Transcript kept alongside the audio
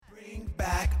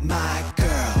my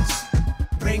girls.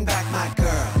 Bring back my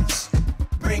girls.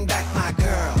 Bring back my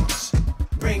girls.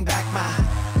 Bring back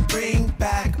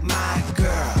my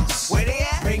girls. Where they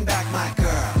at? Bring back my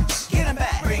girls. Get them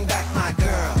back. Bring back my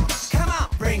girls. Come on.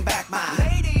 Bring back my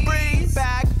ladies. Bring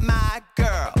back my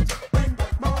girls. Bring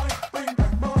back my, bring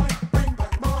back my, bring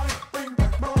back my, bring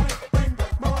back my,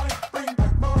 bring back my, bring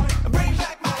back my, bring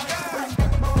back my girls.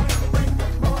 Bring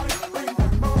back my, bring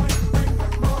back my, bring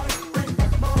back my, bring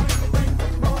back my,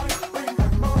 bring back my, bring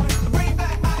back my, bring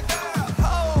back my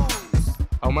girls.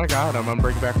 Oh my God, I'm gonna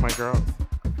bring back my girls.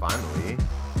 Finally,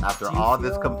 after all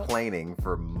this complaining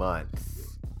for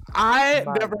months. I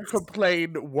never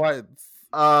complained once.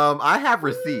 I have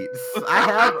receipts.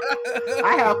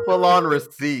 I have full on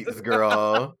receipts,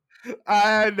 girl.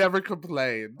 I never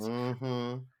complained.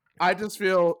 Mm-hmm. I just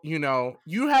feel,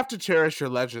 you have to cherish your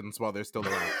legends while they're still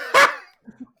around.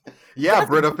 Yeah,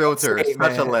 Brita Filter, such a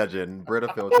statement. legend.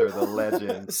 Brita Filter, the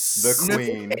legend, the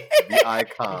queen, the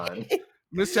icon.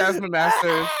 Miss Jasmine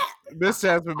Masters,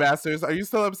 are you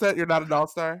still upset you're not an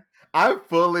all-star? I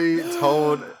fully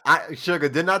told Sugar,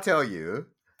 did not tell you.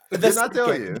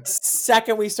 The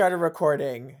second we started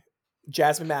recording,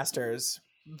 Jasmine Masters,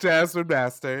 here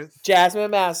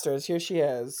she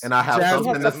is. And I have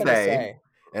something to say.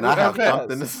 And I have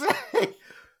something to say.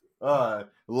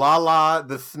 Lala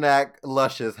the Snack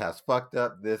Luscious has fucked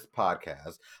up this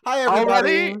podcast. Hi,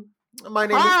 everybody. Already? My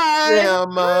name is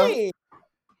Sam. Hi.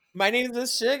 My name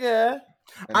is Sugar.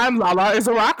 I'm Lala is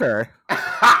a rocker.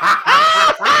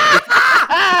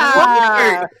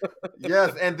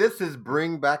 Yes, and this is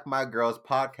Bring Back My Girls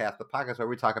podcast, the podcast where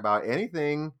we talk about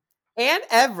anything and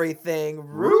everything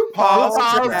RuPaul's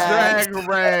Drag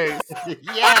Race.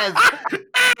 Yes.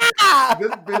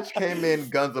 This bitch came in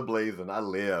guns a-blazing. I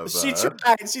live. She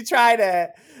tried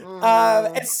it.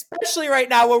 Especially right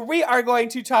now where we are going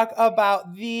to talk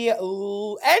about the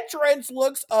entrance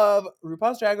looks of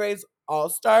RuPaul's Drag Race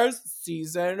All-Stars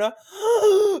Season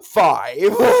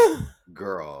 5.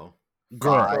 Girl.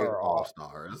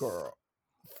 All-Stars. Girl.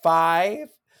 5.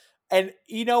 And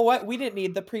you know what? We didn't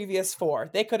need the previous 4.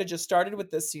 They could have just started with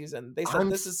this season. They said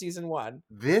this is season 1.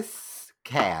 This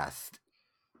cast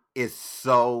is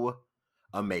so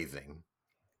amazing.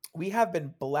 We have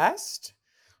been blessed.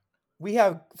 We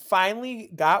have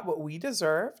finally got what we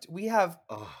deserved. We have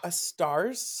a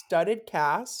star-studded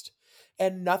cast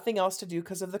and nothing else to do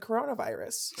because of the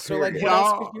coronavirus. So, what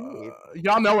else could you need?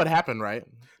 Y'all know what happened, right?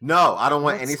 No, I don't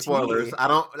want any spoilers. I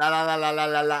don't.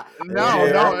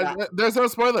 No, there's no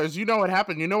spoilers. You know what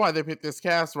happened. You know why they picked this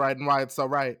cast, right? And why it's so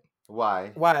right.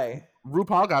 Why?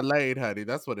 RuPaul got laid, honey.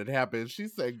 That's what it happened. She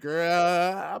said,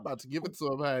 "Girl, I'm about to give it to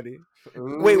him, honey."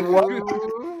 Wait, what?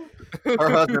 Her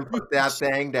husband put that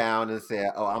thing down and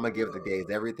said, "Oh, I'm gonna give the gays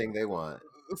everything they want."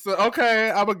 So okay,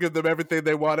 I'm gonna give them everything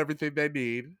they want, everything they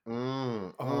need.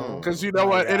 Because you know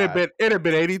what? It had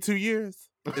been 82 years.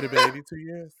 It had been 82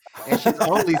 years. And she's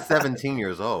only 17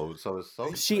 years old, so it's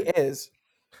so. She is.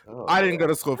 Oh, I didn't go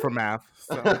to school for math,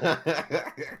 so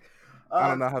I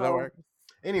don't know how that works.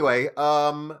 Anyway,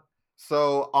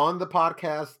 so on the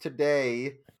podcast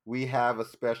today, we have a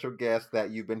special guest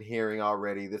that you've been hearing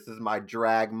already. This is my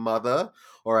drag mother,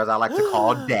 or as I like to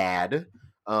call Dad.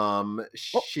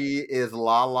 She is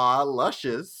Lala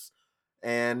Luscious,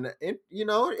 and if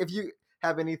you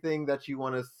have anything that you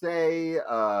want to say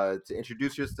to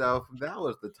introduce yourself, that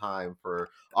was the time for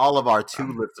all of our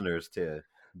 2 listeners to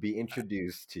be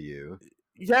introduced to you.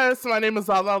 Yes, my name is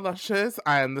Lala Luscious.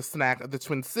 I am the snack of the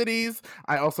Twin Cities.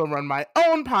 I also run my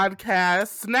own podcast,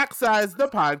 Snack Size the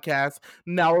Podcast,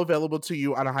 now available to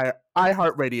you on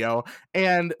iHeartRadio.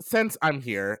 And since I'm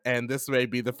here, and this may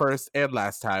be the first and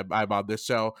last time I'm on this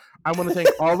show, I want to thank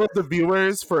all of the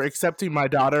viewers for accepting my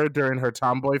daughter during her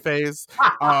tomboy phase.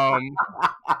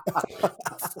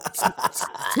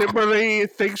 Kimberly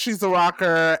thinks she's a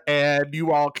rocker, and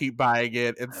you all keep buying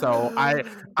it. And so I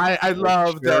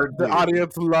love that the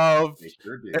audience love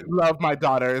my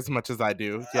daughter as much as I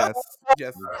do. Yes.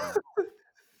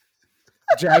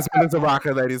 Jasmine is a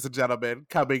rocker, ladies and gentlemen,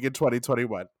 coming in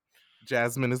 2021.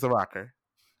 Jasmine is a rocker.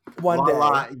 One day.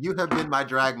 You have been my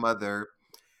drag mother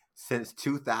since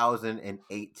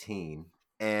 2018,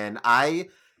 and I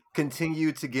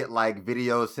continue to get like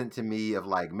videos sent to me of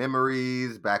like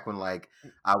memories back when like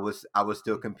I was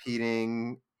still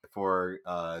competing for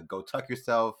Go Tuck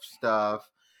Yourself stuff,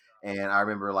 and I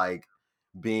remember like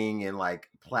being in like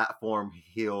platform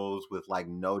heels with like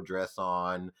no dress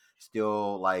on,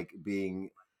 still like being,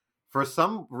 for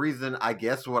some reason, I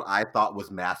guess what I thought was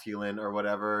masculine or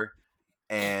whatever.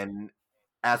 And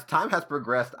as time has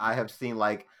progressed, I have seen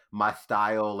like my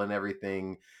style and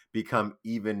everything become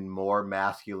even more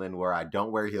masculine, where I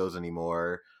don't wear heels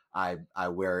anymore. I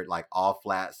wear like all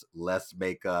flats, less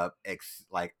makeup.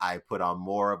 Like I put on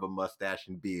more of a mustache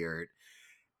and beard,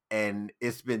 and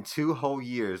it's been 2 whole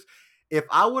years. If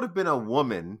I would have been a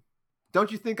woman,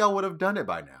 don't you think I would have done it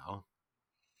by now?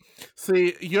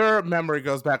 See, your memory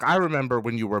goes back. I remember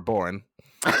when you were born,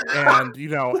 and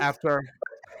after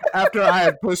I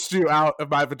had pushed you out of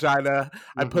my vagina,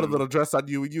 I put a little dress on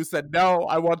you, and you said, "No,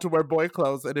 I want to wear boy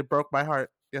clothes," and it broke my heart.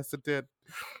 Yes, it did.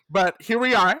 But here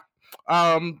we are.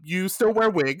 You still wear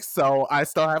wigs, so I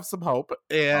still have some hope,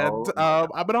 and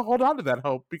I'm gonna hold on to that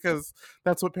hope because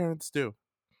that's what parents do.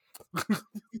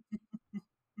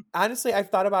 Honestly, I've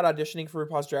thought about auditioning for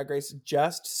RuPaul's Drag Race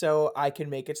just so I can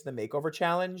make it to the makeover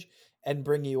challenge and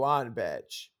bring you on,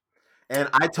 bitch. And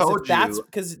I told that's you,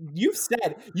 because you've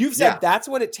said Yeah. that's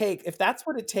what it takes. If that's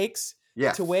what it takes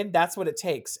yes, to win, that's what it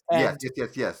takes. And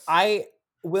yes. I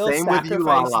will Same with you,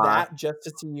 sacrifice Lala. that just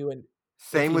to see you in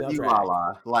Same with female you, drag.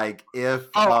 Lala. Like if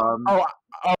Oh,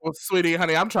 sweetie,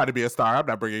 honey, I'm trying to be a star. I'm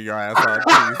not bringing your ass on.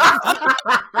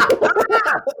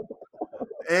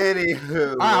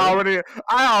 Anywho, I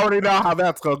already know how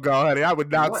that's gonna go, honey. I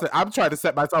would not say. I'm trying to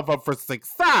set myself up for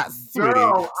success, sweetie.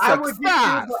 Girl, I would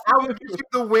Success. give you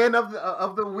the win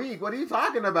of the week. What are you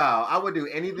talking about? I would do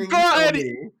anything Go you tell ahead.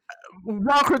 me.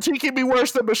 While critiquing me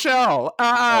worse than Michelle. Oh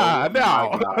my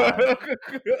No.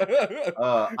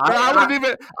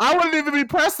 I wouldn't even be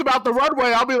pressed about the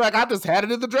runway. I'll be like, I just had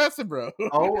it in the dressing room.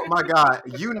 Oh my God!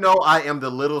 You know I am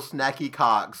the little snacky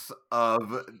cocks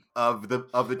of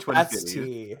the Twin That's Cities.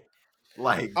 tea.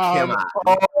 Like, come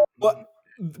on. Well,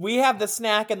 we have the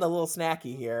snack and the little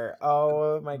snacky here.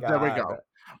 Oh my God! There we go.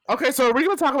 Okay, so are we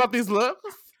gonna talk about these looks?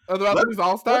 About these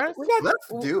all stars?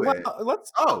 Let's do it.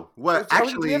 Let's. Oh, well,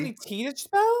 actually, do you have any tea to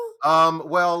spell?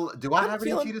 Well, do I have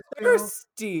any tea to spell?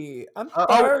 Thirsty. I'm thirsty.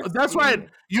 Oh, that's right.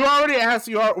 You already asked.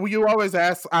 You always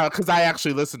ask because I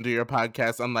actually listen to your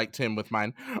podcast, unlike Tim with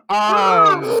mine.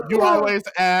 You always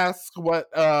ask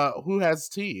who has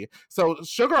tea. So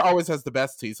Sugar always has the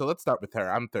best tea. So let's start with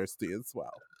her. I'm thirsty as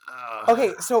well.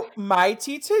 Okay, so my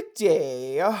tea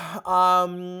today.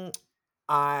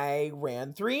 I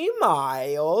ran 3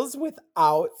 miles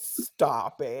without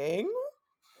stopping.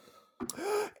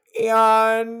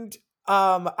 And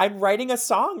I'm writing a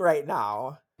song right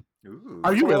now. Ooh.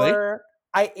 Are you really?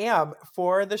 I am,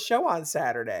 for the show on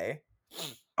Saturday.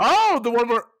 Oh, the one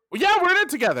we're in it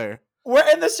together.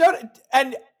 We're in the show,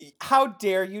 and how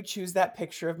dare you choose that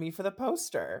picture of me for the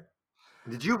poster?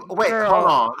 Did you wait?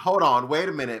 Girl. Hold on. Wait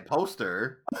a minute.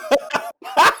 Poster.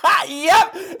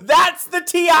 Yep, that's the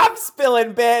tea I'm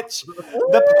spilling, bitch.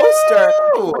 The poster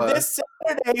for this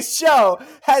Saturday's show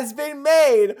has been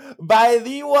made by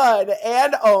the one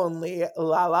and only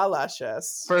Lala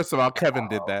Luscious. First of all, Kevin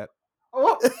did that.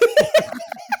 Oh.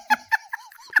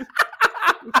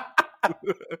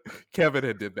 Kevin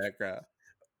had did that, girl.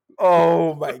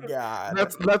 Oh my God.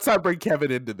 Let's not bring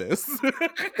Kevin into this.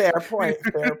 Fair point.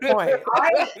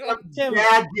 I am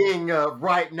gagging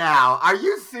right now. Are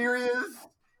you serious?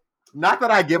 Not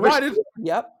that I give a shit.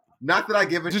 Yep. Not that I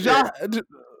give a shit. Did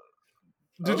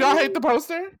y'all hate the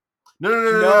poster?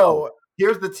 No.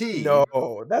 Here's the tea.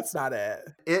 No, that's not it.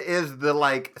 It is the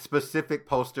like specific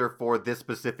poster for this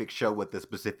specific show with this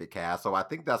specific cast. So I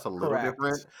think that's a little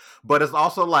different. But it's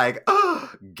also like,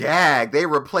 gag. They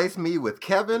replaced me with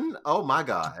Kevin. Oh my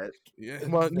God. Yeah.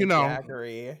 Well,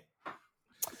 Gaggery.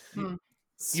 I'm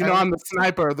the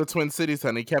sniper of the Twin Cities,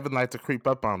 honey. Kevin liked to creep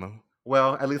up on him.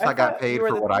 Well, at least I got paid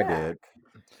for what I did.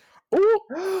 Ooh.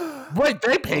 Wait,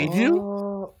 they paid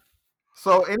you?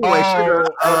 So anyway, Sugar,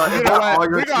 you know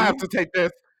what? We're gonna have to take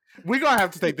this. We're gonna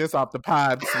have to take this off the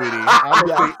pod, sweetie.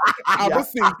 I'm gonna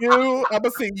see you. I'm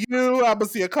gonna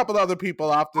see a couple other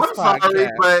people off this podcast. Sorry,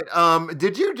 but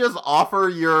did you just offer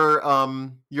your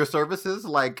services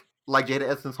like Jada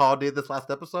Essence Hall did this last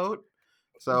episode?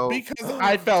 So because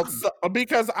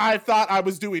I thought I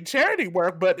was doing charity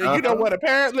work, but you know what?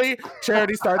 Apparently,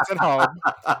 charity starts at home.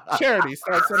 Charity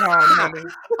starts at home, honey.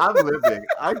 I'm living.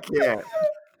 I can't.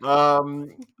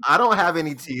 I don't have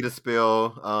any tea to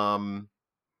spill. All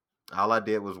I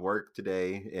did was work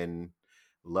today and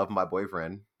love my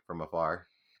boyfriend from afar.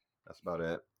 That's about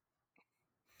it.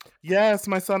 Yes,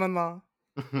 my son-in-law.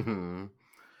 Do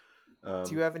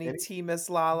you have any tea, Miss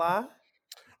Lala?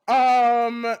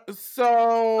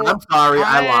 So I'm sorry,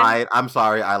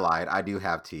 I lied. I do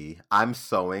have tea. I'm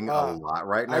sewing a lot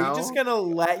right now. Are you just gonna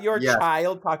let your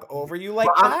child talk over you like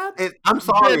that? I'm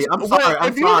sorry. I'm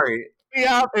sorry. me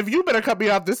off, if you better cut me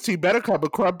off, this tea better come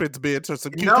with crumpets, bitch, or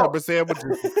some No. cucumber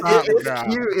sandwiches.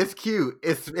 It's cute.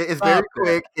 It's cute. It's very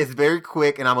quick. It's very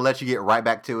quick, and I'm gonna let you get right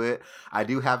back to it. I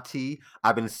do have tea.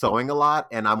 I've been sewing a lot,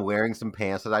 and I'm wearing some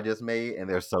pants that I just made, and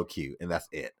they're so cute. And that's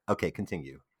it. Okay,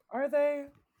 continue. Are they?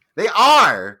 They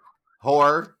are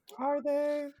whore. Are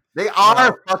they? They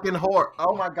are fucking whore.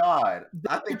 Oh my god!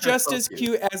 I They're think just so as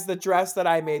cute as the dress that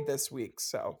I made this week.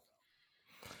 So.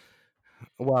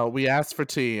 Well, we asked for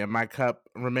tea, and my cup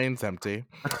remains empty.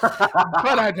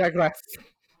 But I digress.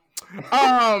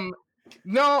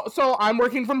 No, so I'm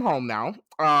working from home now.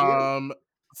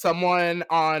 Someone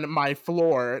on my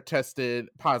floor tested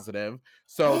positive,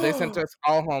 so they sent us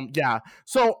all home. Yeah,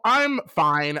 so I'm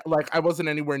fine. Like, I wasn't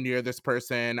anywhere near this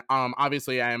person.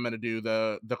 Obviously I am gonna do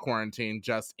the quarantine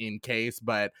just in case,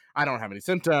 but I don't have any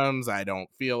symptoms. I don't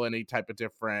feel any type of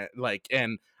different, like,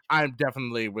 and I'm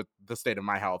definitely, with the state of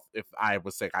my health, if I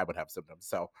was sick, I would have symptoms.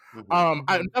 So,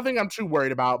 nothing I'm too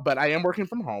worried about, but I am working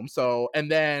from home. So,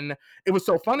 and then it was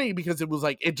so funny because it was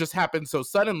like, it just happened so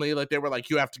suddenly. Like, they were like,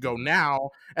 you have to go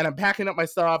now. And I'm packing up my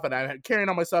stuff and I'm carrying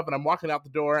on my stuff and I'm walking out the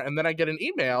door. And then I get an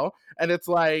email and it's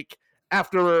like,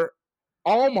 after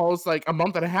almost like a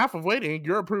month and a half of waiting,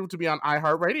 you're approved to be on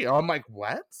iHeartRadio. I'm like,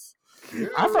 what?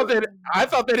 I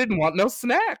thought they didn't want no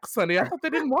snacks, honey. I thought they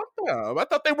didn't want them. I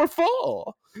thought they were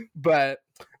full. But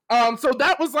so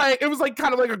that was like, it was like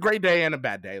kind of like a great day and a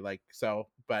bad day. Like, so,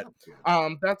 but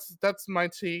that's my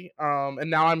tea. And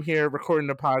now I'm here recording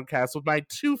the podcast with my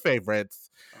two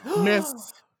favorites,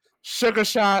 Miss Sugar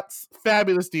Shots,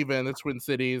 Fabulous Diva in the Twin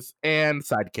Cities, and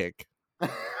Sidekick.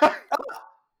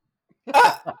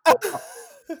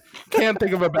 Can't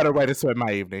think of a better way to spend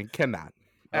my evening. Cannot.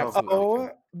 Absolutely. Oh,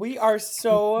 we are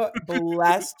so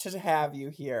blessed to have you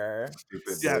here.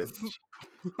 Stupid Yes.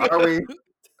 bitch.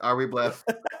 Are we blessed?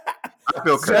 I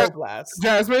feel So cursed. blessed.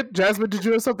 Jasmine, did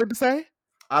you have something to say?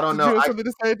 I don't Did you know. have something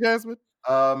to say, Jasmine?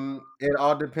 It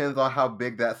all depends on how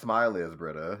big that smile is,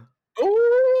 Britta.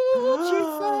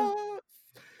 Oh,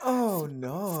 Oh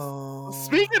no. Jesus.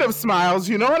 Speaking of smiles,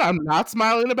 you know what I'm not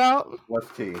smiling about? What's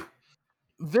tea?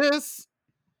 This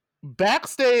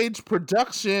backstage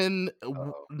production.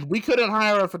 We couldn't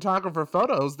hire a photographer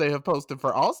photos they have posted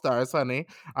for All Stars, honey.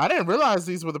 I didn't realize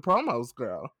these were the promos,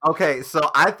 girl. Okay,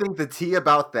 so I think the tea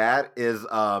about that is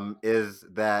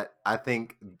that I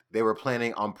think they were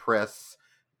planning on press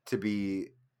to be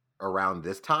around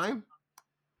this time,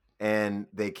 and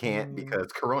they can't because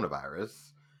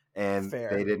coronavirus, and Fair.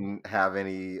 they didn't have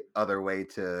any other way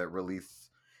to release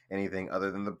anything other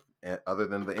than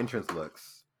the entrance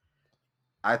looks.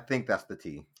 I think that's the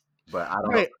tea, but I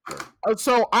don't know.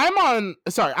 So I'm on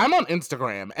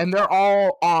Instagram, and they're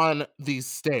all on these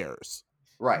stairs.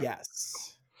 Right.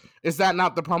 Yes. Is that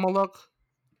not the promo look?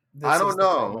 This I don't is the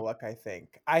know. promo look, I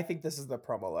think. I think this is the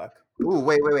promo look. Ooh,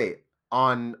 wait.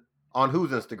 On whose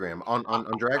Instagram? On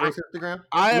Drag Race Instagram?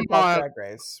 I am RuPaul's on Drag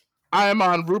Race. I am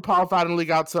on RuPaul finally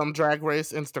got some Drag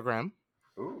Race Instagram.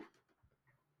 Ooh.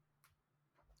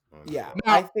 Yeah,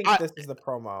 Now, I think this is the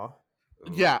promo.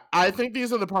 Yeah, I think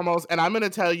these are the promos, and I'm going to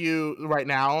tell you right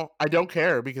now, I don't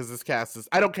care because this cast is,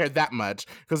 I don't care that much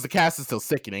because the cast is still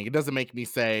sickening. It doesn't make me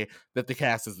say that the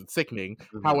cast isn't sickening.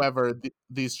 Mhm. However,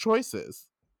 these choices,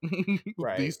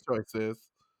 Right. these choices.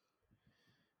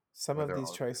 Some Well, of they're these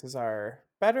all- choices are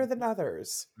better than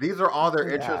others. These are all their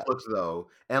Look at entrance that. looks though,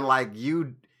 and like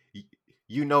you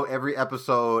know every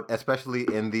episode,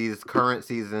 especially in these current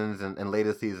seasons and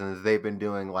latest seasons, they've been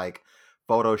doing like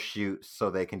photo shoots so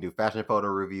they can do fashion photo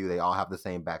review. They all have the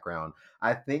same background.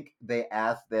 I think they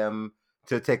asked them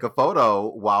to take a photo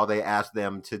while they asked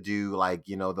them to do like,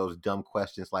 you know, those dumb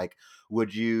questions like,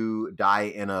 would you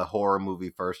die in a horror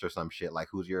movie first or some shit? Like,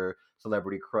 who's your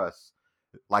celebrity crush?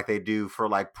 Like they do for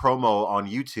like promo on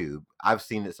YouTube. I've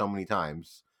seen it so many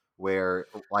times where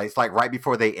like it's like right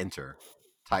before they enter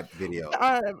type video.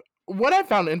 What I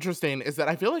found interesting is that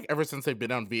I feel like ever since they've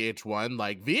been on VH1,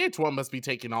 like VH1 must be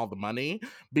taking all the money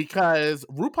because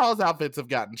RuPaul's outfits have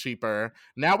gotten cheaper.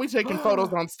 Now we taking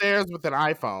photos on stairs with an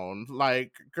iPhone.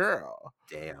 Like, girl,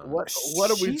 Damn. what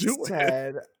are we She doing?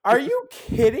 said, are you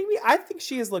kidding me? I think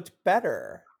she has looked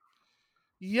better.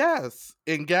 Yes,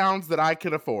 in gowns that I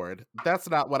can afford. That's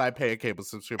not what I pay a cable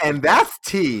subscription. And that's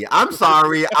tea. I'm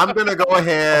sorry. I'm gonna go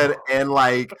ahead and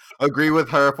like agree with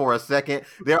her for a second.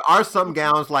 There are some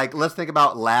gowns, like let's think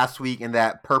about last week in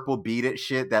that purple beaded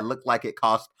shit that looked like it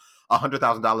cost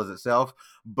 $100,000 itself.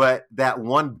 But that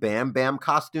one Bam Bam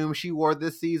costume she wore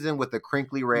this season with the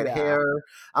crinkly red Yeah. hair,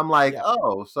 I'm like, Yeah.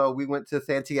 oh, so we went to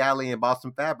Santee Alley and bought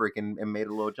some fabric and made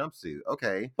a little jumpsuit.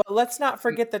 Okay. But let's not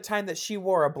forget the time that she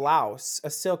wore a blouse, a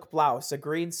silk blouse, a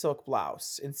green silk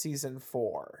blouse in season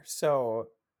 4. So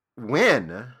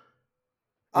When? In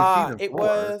season It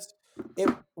 4?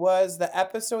 was the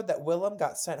episode that Willem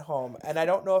got sent home, and I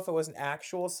don't know if it was an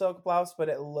actual silk blouse, but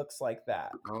it looks like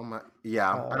that. Oh my,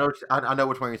 yeah, I Uh, know. I know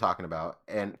which one you're talking about,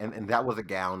 and that was a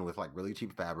gown with like really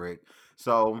cheap fabric.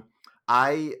 So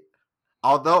I,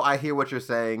 although I hear what you're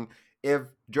saying, if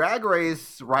Drag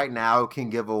Race right now can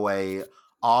give away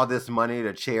all this money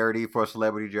to charity for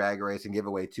Celebrity Drag Race and give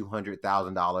away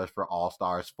 $200,000 for All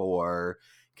Stars 4,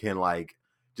 can like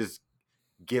just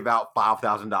give out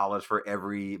 $5,000 for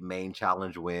every main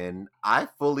challenge win. I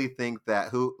fully think that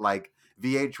who like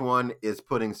VH1 is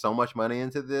putting so much money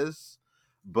into this,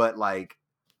 but like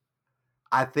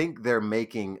I think they're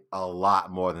making a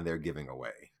lot more than they're giving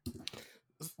away.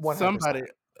 100%. Somebody,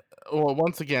 well,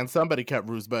 once again, somebody kept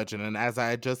Rue's budget, and as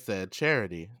I just said,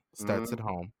 charity starts at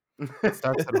home. It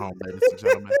starts at home, ladies and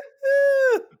gentlemen.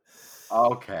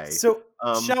 Okay. So,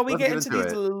 shall we let's get into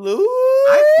these it. loops?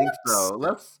 I think so.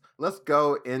 Let's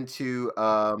go into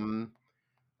I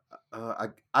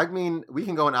mean, we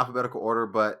can go in alphabetical order,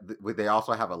 but they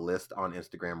also have a list on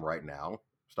Instagram right now,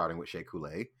 starting with Shea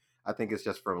Coulee. I think it's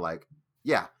just from like,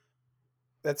 yeah.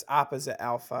 That's opposite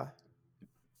alpha.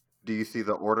 Do you see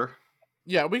the order?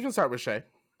 Yeah, we can start with Shea.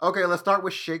 Okay, let's start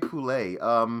with Shea Coulee.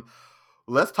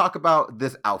 Let's talk about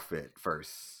this outfit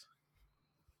first.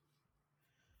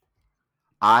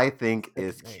 I think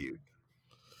it's cute.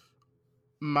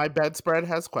 My bedspread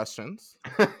has questions.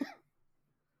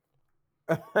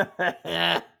 Oh,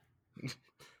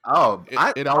 it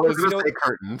I always was going to say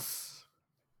curtains.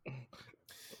 Do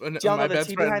y'all know the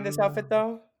tea behind this outfit,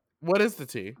 though? What is the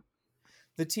tea?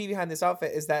 The tea behind this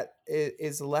outfit is that it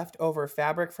is leftover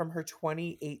fabric from her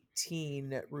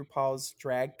 2018 RuPaul's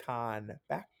Drag Con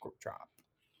backdrop.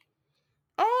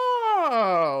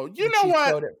 Oh, you And know she what?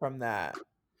 sewed it from that.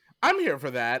 I'm here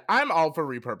for that. I'm all for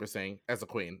repurposing as a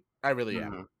queen. I really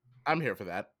am. I'm here for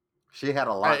that. She had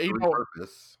a lot to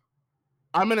repurpose.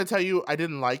 I'm going to tell you, I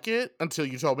didn't like it until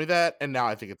you told me that, and now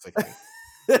I think it's a thing.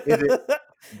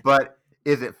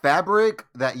 Is it fabric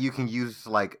that you can use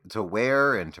like to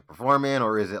wear and to perform in,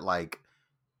 or is it like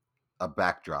a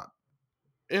backdrop?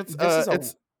 I was going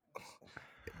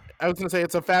to say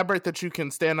it's a fabric that you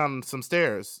can stand on some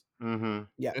stairs and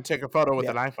take a photo with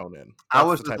an iPhone in. I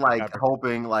was just like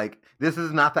hoping like this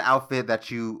is not the outfit that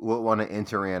you would want to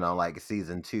enter in on like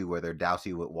season 2 where they're douse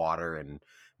you with water and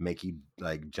make you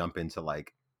like jump into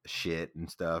like shit and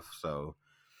stuff. So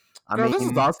I mean, this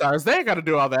is All Stars. They ain't got to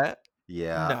do all that.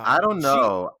 Yeah, no, I don't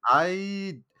know.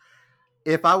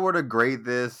 If I were to grade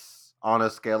this on a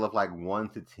scale of like 1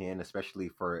 to 10, especially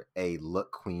for a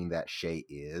look queen that Shea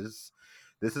is,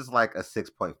 this is like a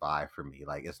 6.5 for me.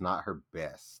 Like it's not her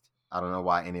best. I don't know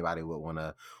why anybody would want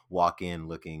to walk in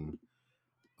looking,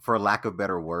 for lack of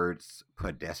better words,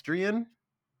 pedestrian.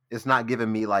 It's not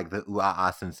giving me like the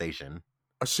ooh-ah-ah sensation.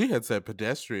 She had said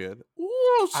pedestrian.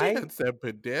 Ooh, she had said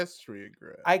pedestrian,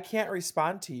 girl. I can't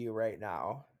respond to you right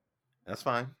now. That's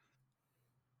fine.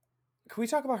 Can we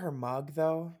talk about her mug,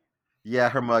 though? Yeah,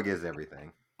 her mug is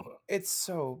everything. It's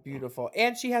so beautiful.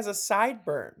 And she has a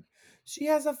sideburn. She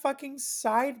has a fucking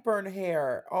sideburn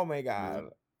hair. Oh, my God.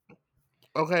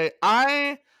 Okay,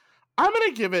 I'm going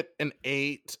to give it an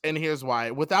 8, and here's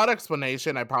why. Without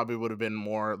explanation, I probably would have been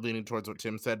more leaning towards what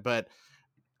Tim said, but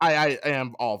I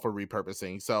am all for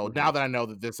repurposing. So now that I know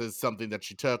that this is something that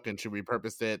she took and she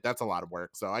repurposed it, that's a lot of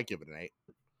work. So I give it an 8.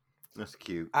 That's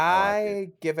cute.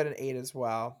 I give it an 8 as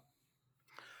well.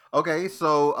 Okay,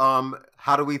 so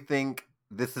how do we think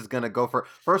this is gonna go for?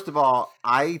 First of all,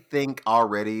 I think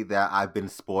already that I've been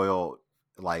spoiled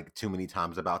like too many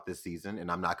times about this season,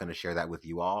 and I'm not gonna share that with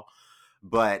you all.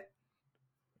 But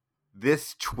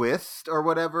this twist or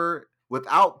whatever,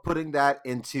 without putting that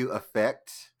into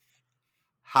effect,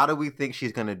 how do we think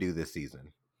she's gonna do this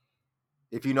season?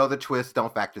 If you know the twist,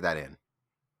 don't factor that in.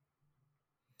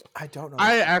 I don't know.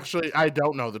 I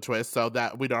don't know the twist, so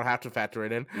that we don't have to factor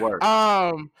it in. Word.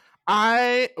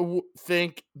 I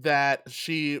think that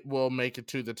she will make it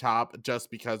to the top just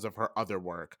because of her other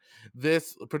work.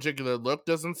 This particular look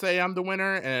doesn't say I'm the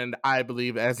winner, and I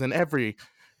believe, as in every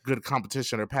good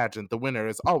competition or pageant, the winner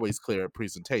is always clear at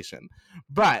presentation.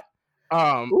 But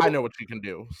I know what she can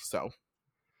do. So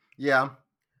yeah,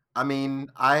 I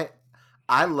mean, I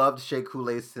loved Shea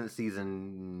Coulee since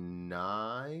season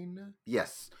 9.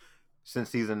 Yes, since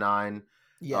season 9.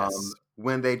 Yes.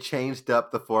 When they changed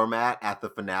up the format at the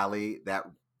finale, that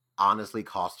honestly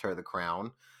cost her the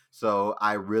crown. So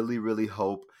I really, really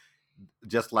hope,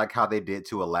 just like how they did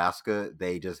to Alaska,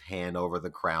 they just hand over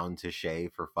the crown to Shea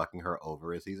for fucking her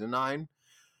over in season 9.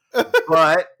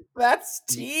 But that's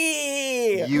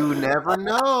tea. You never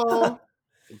know.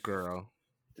 Girl.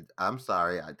 I'm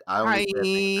sorry. I only said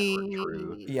things that were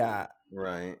true. Yeah.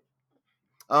 Right.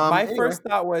 My Anyway. first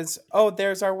thought was, oh,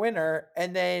 there's our winner.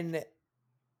 And then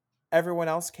everyone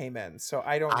else came in. So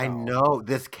I don't know. I know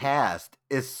this cast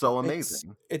is so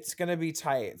amazing. It's going to be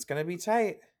tight. It's going to be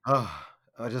tight.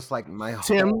 Just like my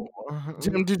Tim,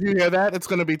 did you hear that? It's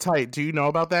going to be tight. Do you know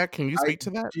about that? Can you speak to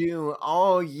that? Do.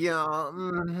 Oh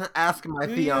yeah. Ask my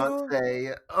Do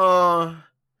fiance.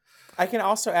 I can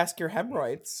also ask your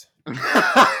hemorrhoids.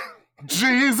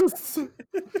 Jesus.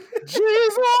 The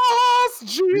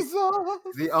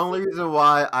only reason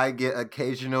why I get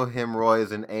occasional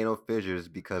hemorrhoids and anal fissures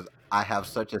because I have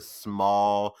such a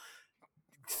small,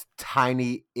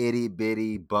 tiny, itty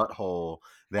bitty butthole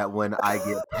that when I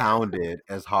get pounded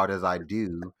as hard as I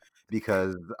do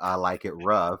because I like it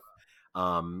rough,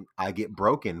 I get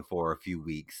broken for a few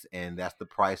weeks, and that's the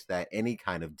price that any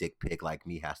kind of dick pig like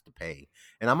me has to pay,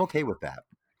 and I'm okay with that.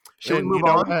 Should we move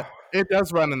on? It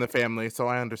does run in the family, so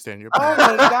I understand your Oh point.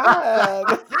 my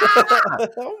god!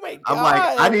 Oh my god! I'm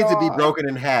like, I need to be broken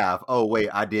in half. Oh wait,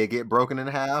 I did get broken in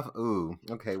half. Ooh,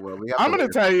 okay. Well, I'm gonna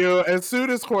tell you, as soon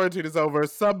as quarantine is over,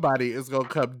 somebody is gonna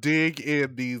come dig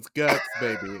in these guts,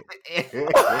 baby.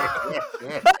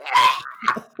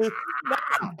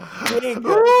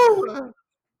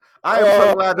 I am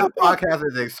so glad this podcast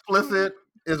is explicit.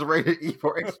 Is rated E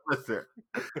for explicit.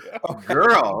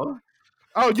 Girl.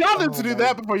 Oh, y'all need to do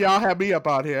that before y'all have me up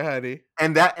on here, honey.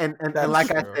 And like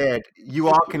true. I said, you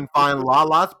all can find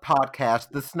Lala's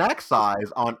podcast, The Snack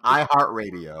Size, on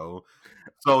iHeartRadio.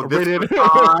 So this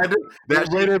pod that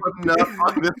she putting up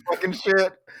on this fucking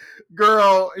shit,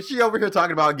 girl, she over here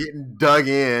talking about getting dug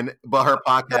in, but her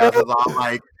podcast is all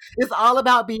like, it's all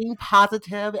about being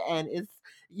positive, and it's,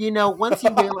 you know, once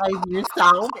you realize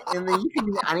yourself, and then you can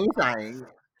do anything.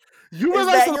 You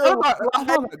realize your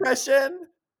impression?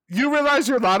 You realize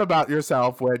you're not about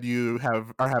yourself when you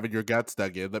are having your guts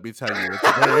dug in. Let me tell you, it's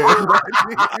a very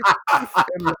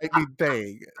enlightening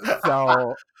thing.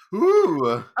 So,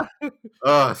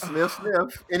 sniff,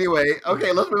 sniff. Anyway,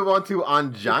 okay, let's move on to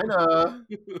angina.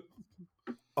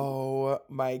 Oh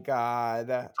my god!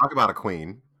 Talk about a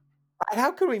queen.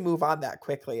 How could we move on that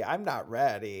quickly? I'm not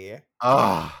ready.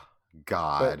 Oh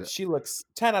god! But she looks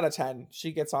 10 out of 10.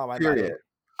 She gets all my Period. money.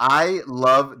 I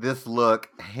love this look.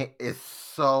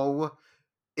 It's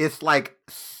like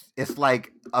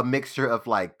a mixture of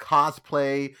like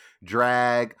cosplay,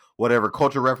 drag, whatever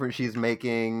cultural reference she's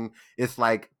making. It's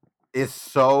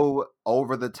so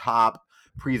over the top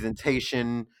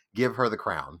presentation. Give her the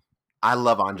crown. I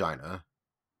love angina.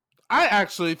 I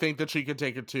actually think that she could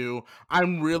take it too.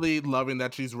 I'm really loving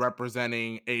that she's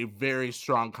representing a very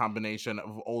strong combination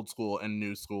of old school and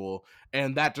new school.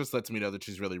 And that just lets me know that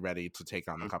she's really ready to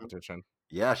take on the competition.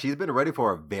 Yeah, she's been ready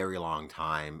for a very long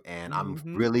time. And I'm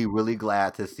really, really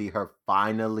glad to see her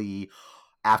finally,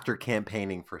 after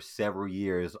campaigning for several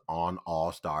years, on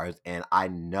All Stars. And I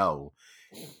know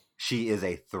she is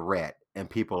a threat and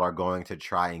people are going to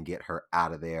try and get her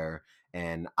out of there.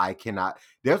 And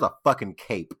there's a fucking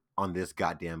cape on this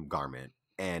goddamn garment,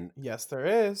 and yes, there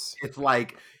is. It's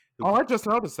like, oh, I just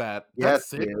noticed that.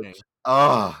 Yes, bitch.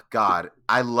 Oh god,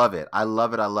 I love it. I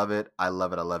love it. I love it. I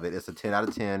love it. I love it. It's a 10 out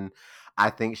of 10.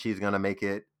 I think she's gonna make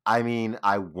it. I mean,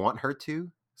 I want her to,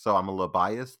 so I'm a little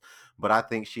biased, but I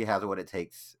think she has what it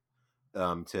takes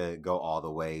to go all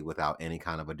the way without any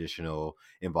kind of additional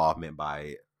involvement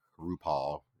by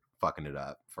RuPaul fucking it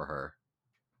up for her.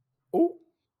 Ooh.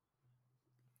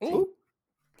 Ooh.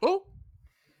 Ooh.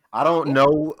 I don't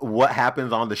know what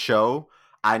happens on the show.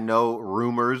 I know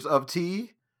rumors of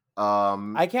tea.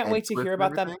 I can't wait to hear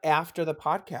about them after the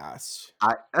podcast.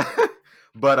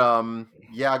 But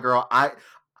yeah, girl, I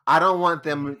don't want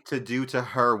them to do to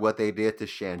her what they did to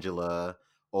Shangela,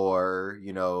 or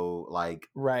like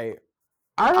right.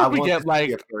 I hope we get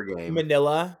like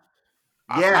Manila.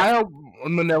 Yeah, I hope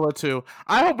Manila too.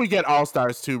 I hope we get All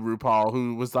Stars too, RuPaul,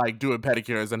 who was like doing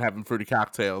pedicures and having fruity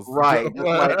cocktails. Right.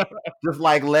 just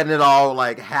like letting it all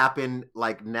like happen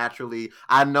like naturally.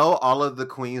 I know all of the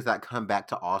queens that come back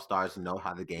to All Stars know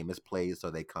how the game is played,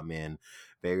 so they come in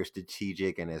very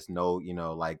strategic, and it's no,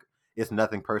 like it's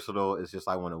nothing personal. It's just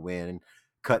I want to win.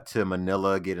 Cut to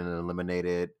Manila getting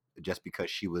eliminated just because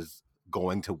she was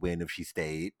going to win if she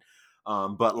stayed.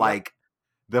 But like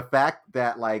the fact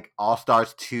that like All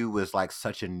Stars 2 was like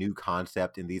such a new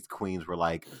concept, and these queens were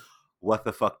like, what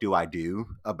the fuck do I do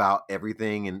about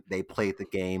everything? And they played the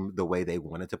game the way they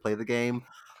wanted to play the game.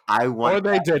 Or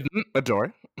they didn't.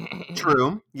 Adore.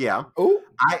 True. Yeah. Oh,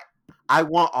 I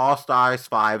want All Stars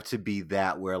 5 to be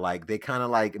that, where like they kind of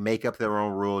like make up their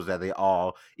own rules that they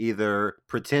all either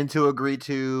pretend to agree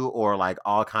to or like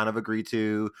all kind of agree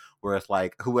to, where it's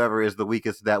like whoever is the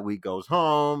weakest that week goes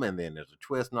home, and then there's a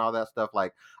twist and all that stuff.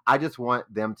 Like I just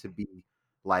want them to be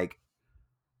like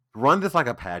run this like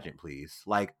a pageant, please.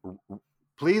 Like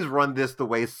please run this the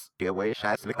way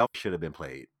should have been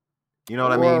played. You know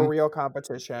what I Or a mean? real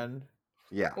competition.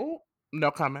 Yeah. Ooh,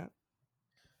 no comment.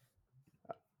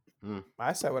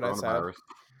 I said what I said.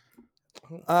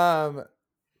 Coronavirus.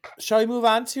 Shall we move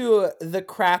on to the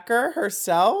Cracker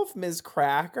herself, Ms.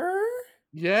 Cracker?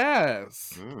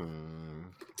 Yes.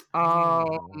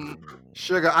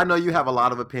 Sugar, I know you have a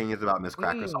lot of opinions about Miss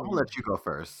Cracker, so I'm gonna let you go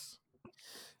first.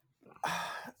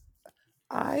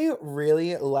 I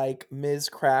really like Ms.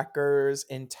 Cracker's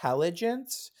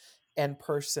intelligence and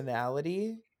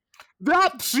personality.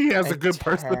 That she has a And good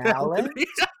personality.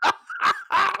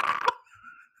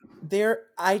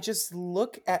 I just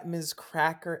look at Ms.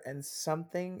 Cracker and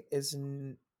something is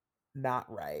not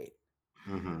right.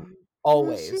 Mm-hmm.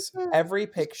 Always. Every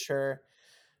picture.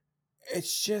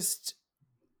 It's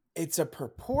a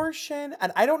proportion.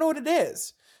 And I don't know what it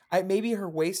is. Maybe her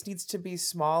waist needs to be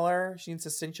smaller. She needs to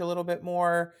cinch a little bit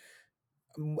more.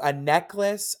 A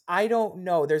necklace. I don't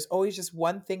know. There's always just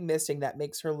one thing missing that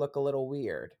makes her look a little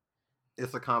weird.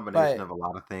 It's a combination of a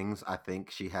lot of things. I think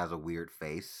she has a weird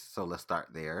face, so let's start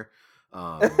there.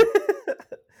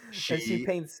 She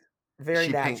paints very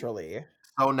naturally.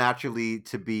 So naturally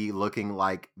to be looking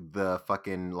like the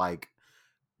fucking like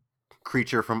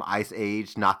creature from Ice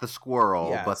Age, not the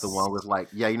squirrel, but the one with like,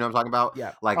 you know what I'm talking about?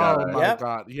 Yeah. Like, oh my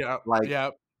god, yeah, like,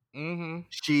 yep. Mm-hmm.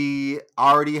 She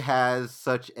already has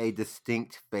such a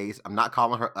distinct face. I'm not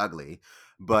calling her ugly,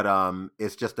 but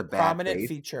it's just a bad prominent face.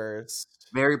 Features.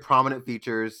 Very prominent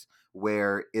features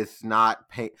where it's not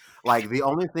like the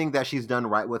only thing that she's done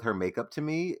right with her makeup to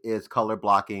me is color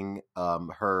blocking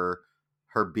her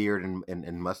beard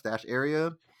and mustache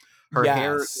area. Her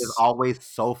hair is always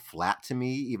so flat to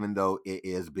me, even though it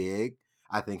is big.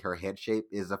 I think her head shape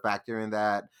is a factor in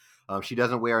that. She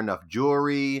doesn't wear enough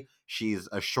jewelry. She's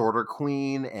a shorter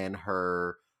queen, and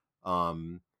her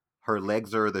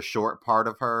legs are the short part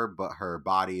of her, but her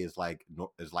body is like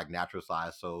natural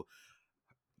size. So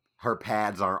her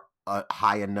pads aren't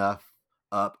high enough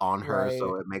up on her,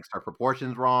 so it makes her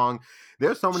proportions wrong.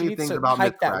 There's so many things about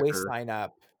Miss Cracker. That waistline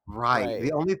up. Right.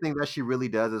 The only thing that she really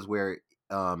does is wear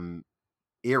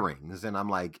earrings, and I'm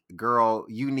like, girl,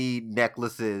 you need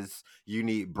necklaces, you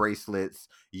need bracelets,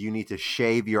 you need to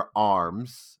shave your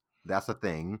arms. That's a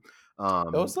thing.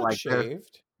 Those look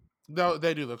shaved. No,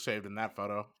 they do look shaved in that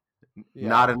photo. Yeah.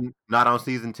 Not on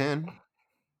season 10.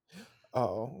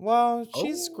 Oh, well,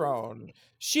 she's grown.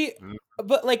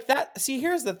 But like that, see,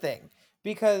 here's the thing,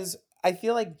 because I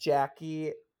feel like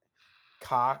Jackie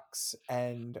Cox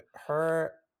and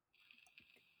her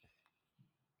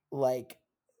like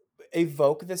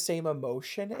evoke the same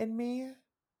emotion in me.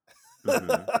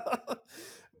 Mm-hmm.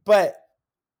 But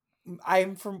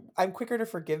I'm quicker to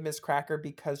forgive Miss Cracker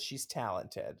because she's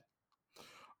talented.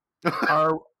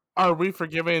 Are we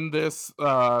forgiving this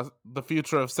the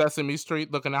future of Sesame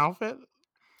Street looking outfit?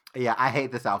 Yeah, I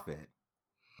hate this outfit.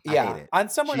 I hate it. On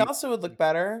someone else it would look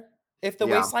better. If the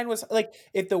waistline was like,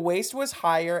 if the waist was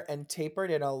higher and tapered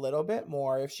in a little bit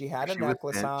more, if she had a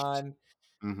necklace on,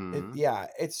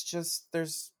 it's just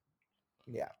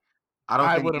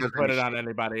I wouldn't put it on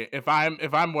anybody. If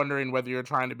I'm wondering whether you're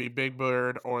trying to be Big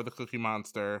Bird or the Cookie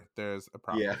Monster, there's a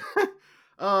problem.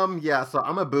 Yeah. So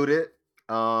I'm gonna boot it.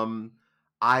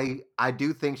 I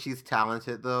do think she's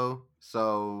talented though.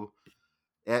 So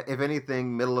if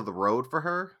anything, middle of the road for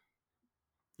her.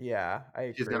 Yeah, I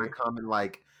agree. She's gonna come and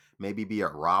like maybe be a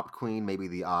robbed queen, maybe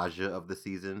the Aja of the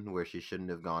season, where she shouldn't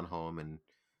have gone home and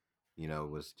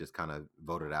was just kind of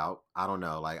voted out. I don't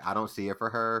know. Like I don't see it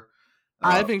for her.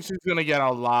 I think she's gonna get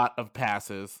a lot of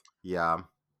passes. Yeah,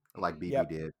 like BB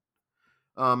did.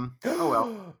 Oh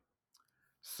well.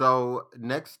 So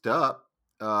next up,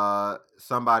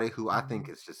 somebody who I think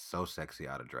is just so sexy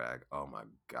out of drag. Oh my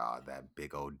god, that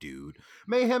big old dude,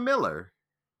 Mayhem Miller.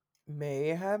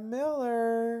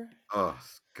 Oh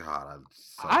God,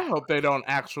 I hope they don't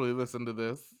actually listen to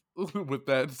this with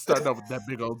that starting up with that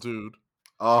big old dude.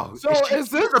 Oh, so is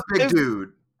this a big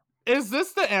dude? Is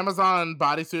this the Amazon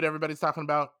bodysuit everybody's talking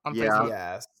about on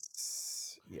Facebook?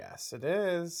 Yes, it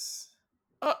is.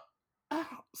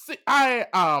 See,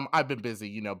 I've been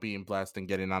busy, being blessed and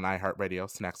getting on iHeartRadio,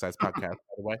 Snack Size Podcast,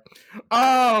 by the way.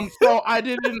 So I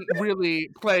didn't really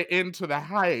play into the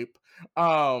hype.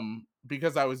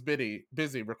 because I was busy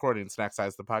recording Snack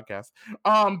Size the podcast.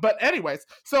 But anyways,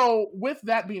 so with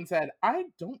that being said, I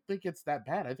don't think it's that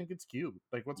bad. I think it's cute.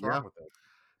 Like, what's Yeah. wrong with it?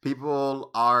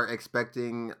 People are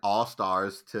expecting All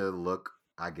Stars to look,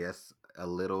 I guess, a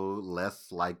little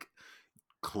less like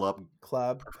club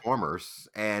performers,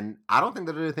 and I don't think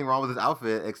there's anything wrong with his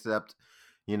outfit except,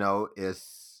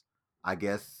 it's, I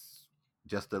guess,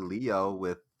 just a Leo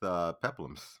with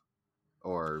peplums,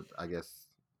 or I guess.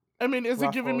 I mean, is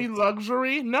it giving me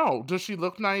luxury? No. Does she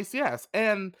look nice? Yes.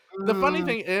 And the funny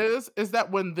thing is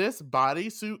that when this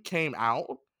bodysuit came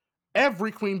out,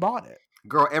 every queen bought it.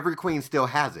 Girl, every queen still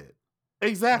has it.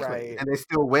 Exactly. Right. And they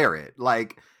still wear it.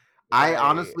 Like, I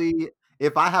honestly,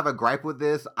 if I have a gripe with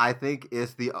this, I think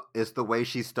it's the way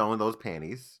she stoned those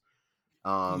panties.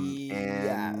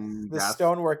 And the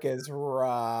stonework is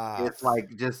rough. It's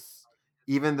like, just,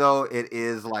 even though it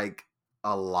is like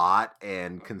a lot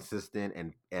and consistent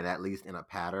and at least in a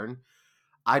pattern,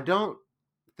 I don't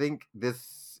think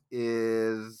this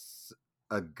is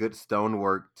a good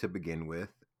stonework to begin with.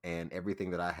 And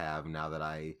everything that I have now that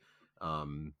I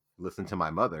listen to my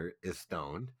mother is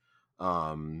stoned.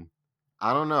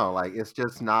 I don't know, like, it's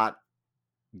just not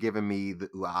giving me the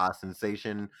ooh-ah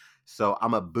sensation. So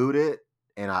I'm a boot it,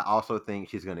 and I also think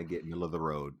she's gonna get middle of the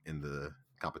road in the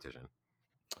competition.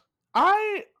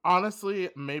 I honestly,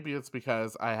 maybe it's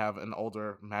because I have an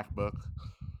older MacBook.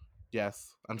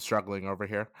 Yes, I'm struggling over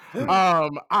here.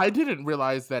 I didn't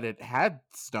realize that it had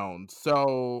stones.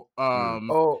 So,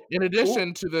 in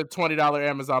addition to the $20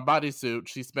 Amazon bodysuit,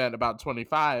 she spent about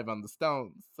 $25 on the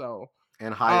stones. So,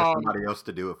 and hire somebody else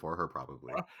to do it for her,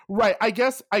 probably. Right. I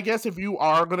guess if you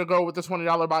are gonna go with the $20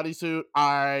 bodysuit,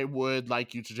 I would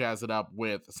like you to jazz it up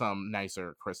with some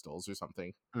nicer crystals or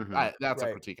something. That's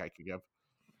a critique I could give.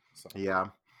 So. Yeah,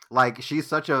 like, she's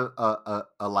such a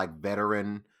like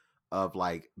veteran of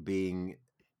like being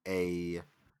a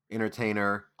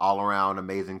entertainer, all around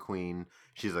amazing queen.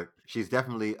 She's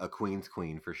definitely a queen's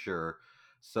queen for sure.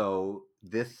 So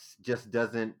this just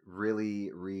doesn't really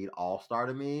read all-star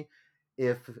to me.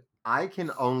 If I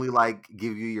can only like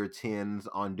give you your 10s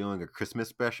on doing a Christmas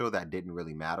special that didn't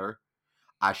really matter,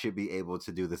 I should be able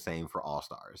to do the same for All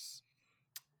Stars.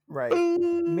 Right.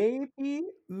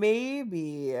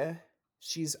 Maybe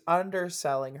she's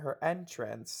underselling her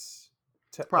entrance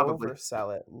to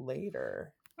oversell it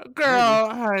later. Girl,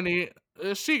 honey,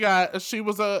 she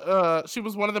was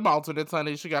one of the alternates,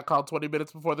 honey. She got called 20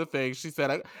 minutes before the thing. She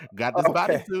said, "I got this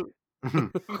bodysuit."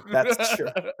 That's true.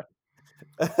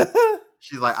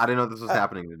 She's like, I didn't know this was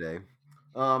happening today.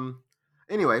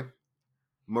 Anyway,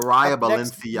 Mariah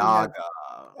Balenciaga.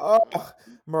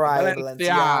 Mariah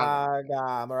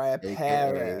Balenciaga. Mariah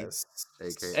Paris.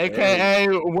 AKA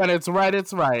when it's right,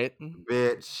 it's right.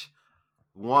 Bitch.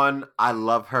 One, I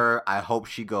love her. I hope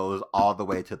she goes all the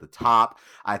way to the top.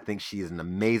 I think she is an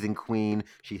amazing queen.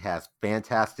 She has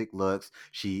fantastic looks.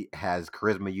 She has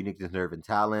charisma, uniqueness, nerve, and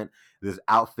talent. This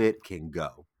outfit can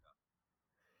go.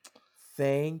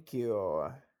 Thank you.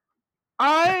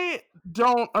 I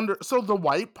don't so the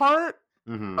white part,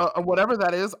 whatever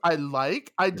that is, I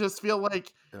like. I just feel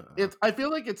like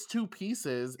it's two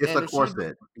pieces. It's a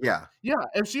corset. Yeah.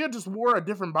 If she had just wore a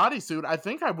different bodysuit, I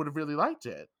think I would have really liked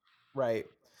it. Right.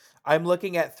 I'm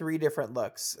looking at 3 different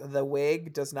looks. The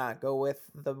wig does not go with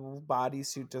the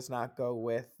bodysuit, does not go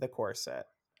with the corset.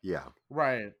 Yeah.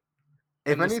 Right.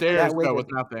 If the stairs go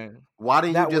with nothing. Why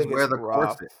didn't you just wear the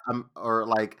corset? Or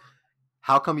like,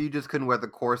 how come you just couldn't wear the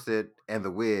corset and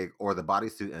the wig, or the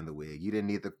bodysuit and the wig? You didn't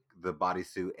need the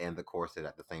bodysuit and the corset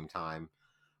at the same time.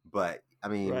 But I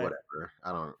mean, whatever.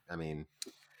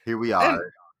 Here we are. And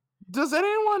does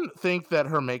anyone think that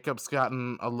her makeup's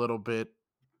gotten a little bit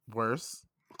worse?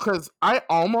 Because I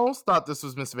almost thought this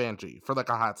was Miss Vanjie for like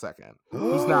a hot second,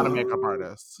 who's not a makeup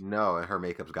artist. No, and her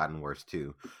makeup's gotten worse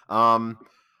too.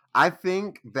 I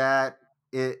think that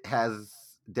it has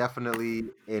definitely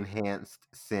enhanced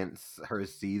since her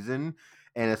season,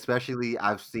 and especially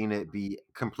I've seen it be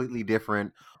completely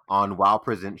different on WoW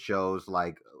Present shows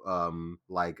like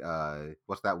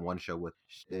what's that one show with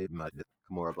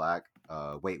Kimora Black?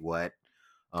 Wait, what?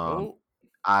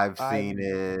 I've seen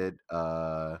it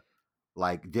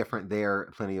like different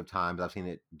there plenty of times. I've seen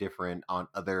it different on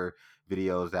other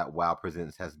videos that WoW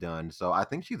Presents has done. So I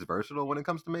think she's versatile when it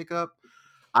comes to makeup.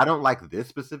 I don't like this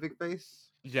specific face.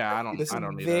 Yeah, I don't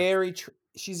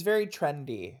she's very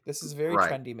trendy. This is very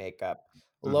trendy makeup.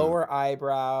 Lower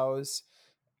eyebrows,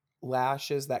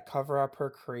 lashes that cover up her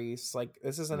crease. Like,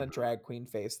 this isn't a drag queen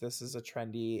face. This is a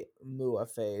trendy Mua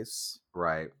face.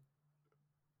 Right.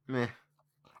 Meh.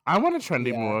 I want a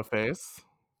trendy Mua face.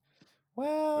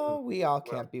 Well, we all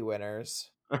can't be winners.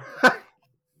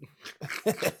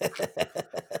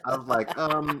 I was like,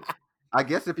 I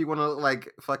guess if you want to look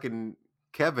like fucking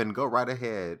Kevin, go right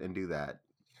ahead and do that.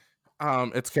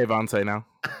 It's Kayvonce now.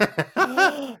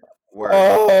 Word.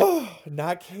 Oh,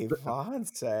 not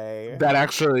Kayvonce. That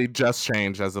actually just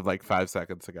changed as of like 5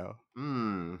 seconds ago.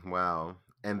 Wow.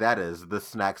 And that is The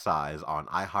Snack Size on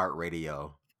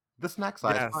iHeartRadio. The Snack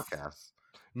Size Yes. podcast.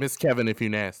 Miss Kevin, if you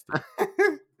nasty.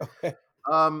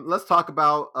 Let's talk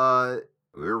about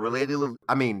we're related.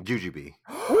 I mean, Jujubee.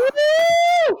 Woo!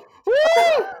 Woo!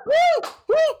 Woo!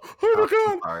 Woo! Oh my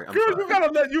god. Sorry, I'm Girl, sorry.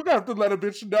 you got to let a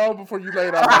bitch know before you lay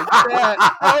it out like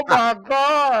that. Oh my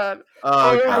god.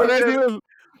 God. Related-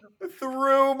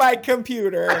 Through my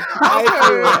computer. I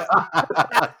threw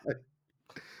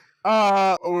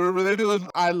it. We're related.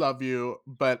 I love you,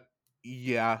 but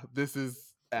yeah, this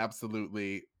is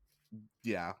absolutely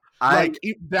like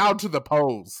down to the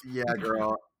pose. Yeah,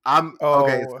 girl.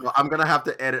 Okay, so I'm gonna have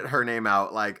to edit her name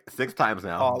out like 6 times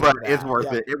now, All of but it's that, worth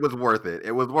yeah. it. It was worth it.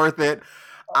 It was worth it.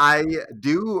 I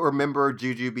do remember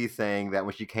Jujubee saying that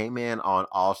when she came in on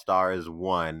All Stars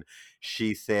 1,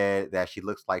 she said that she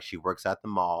looks like she works at the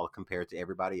mall compared to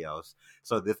everybody else.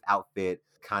 So this outfit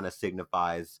kind of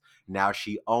signifies now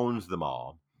she owns the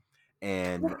mall.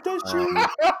 And Does she?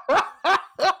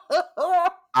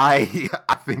 I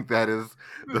think that is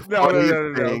the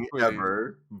funniest thing please.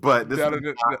 ever. But this is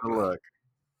not the look.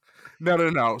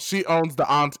 No. She owns the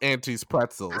Aunt Auntie's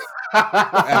pretzels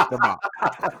at the mall.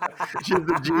 She's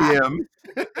the GM.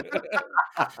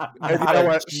 And you know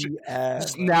what?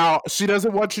 Now, she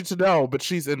doesn't want you to know, but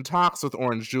she's in talks with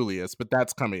Orange Julius, but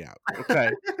that's coming out.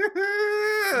 Okay.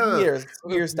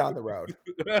 Years down the road.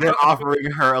 They're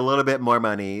offering her a little bit more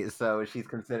money, so she's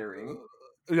considering.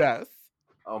 Yes.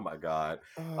 Oh my god.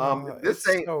 This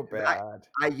ain't so bad.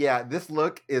 This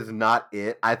look is not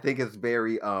it. I think it's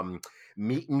very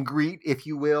meet and greet, if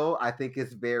you will. I think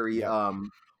it's very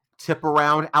tip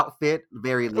around outfit,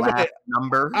 very last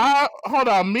number. Hold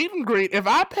on, meet and greet. If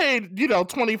I paid,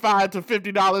 $25 to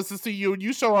 $50 to see you and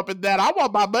you show up in that, I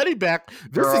want my money back.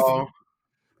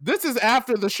 This is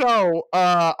after the show.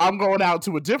 I'm going out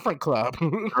to a different club.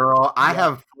 Girl, I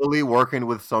have fully working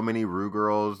with so many Rue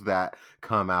girls that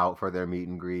come out for their meet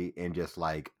and greet in just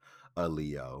like a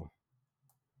Leo.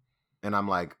 And I'm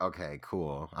like, okay,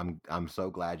 cool. I'm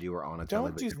so glad you were on a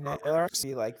television program. Don't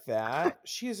do like that.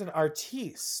 She is an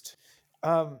artiste.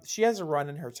 She has a run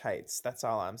in her tights. That's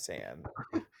all I'm saying.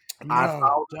 I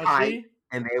saw tight,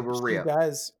 and they were real. She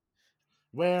does.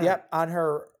 Where? Yep, on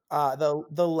her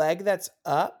the leg that's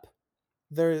up.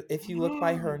 There, if you look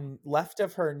by her left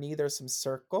of her knee, there's some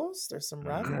circles. There's some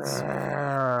runs.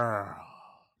 Girl.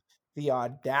 The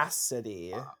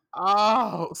audacity.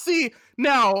 Oh, see,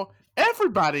 now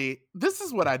everybody, this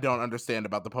is what I don't understand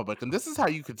about the public, and this is how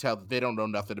you can tell that they don't know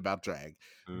nothing about drag.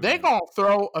 They gonna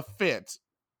throw a fit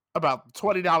about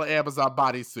 $20 Amazon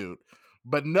bodysuit,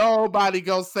 but nobody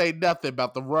gonna say nothing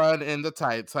about the run in the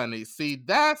tights, honey. See,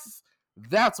 that's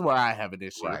where I have an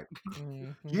issue. Right.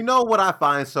 You know what I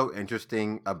find so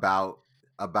interesting about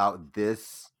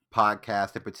this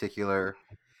podcast in particular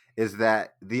is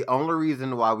that the only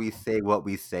reason why we say what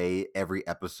we say every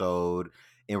episode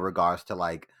in regards to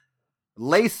like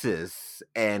laces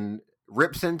and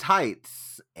rips and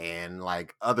tights and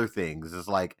like other things is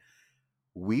like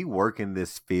we work in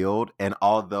this field, and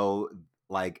although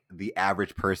like the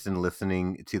average person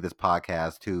listening to this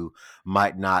podcast who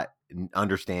might not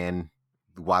understand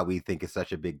why we think it's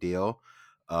such a big deal,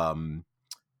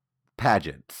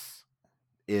 pageants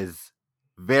is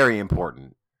very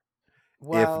important.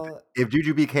 Well, if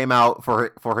Jujubee came out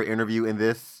for her interview in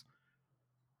this,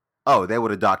 they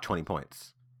would have docked 20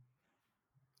 points.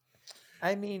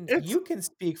 I mean, you can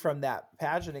speak from that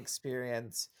pageant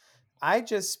experience. I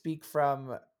just speak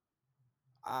from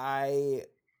I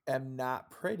am not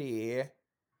pretty,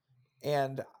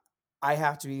 and I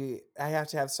have to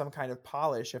have some kind of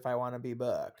polish if I want to be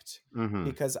booked,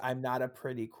 because I'm not a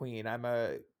pretty queen. I'm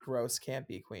a gross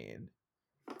campy queen.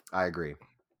 I agree.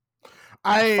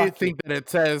 I think that it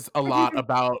says a lot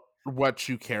about what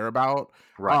you care about,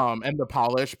 right? And the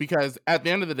polish, because at the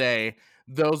end of the day,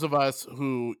 those of us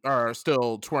who are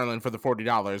still twirling for the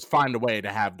 $40 find a way to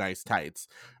have nice tights.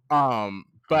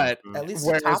 But at least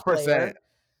whereas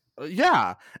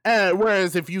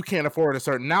whereas if you can't afford a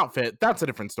certain outfit, that's a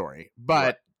different story.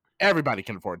 But everybody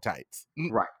can afford tights.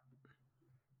 Right.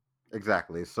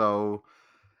 Exactly. So,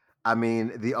 I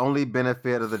mean, the only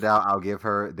benefit of the doubt I'll give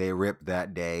her, they ripped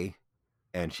that day,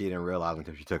 and she didn't realize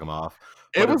until she took them off.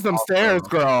 But it was them stairs,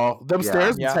 girl. Them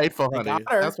stairs was hateful, honey.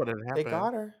 That's what it happened. They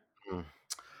got her.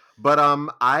 But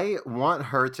I want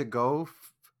her to go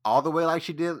all the way like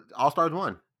she did All Stars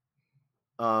 1.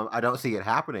 I don't see it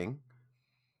happening,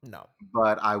 No.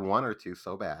 but I want her to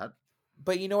so bad.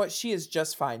 But you know what? She is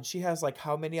just fine. She has like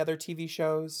how many other TV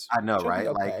shows? I know, She'll be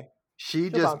right? Like okay. she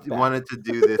She'll just bounce back. wanted to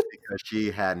do this because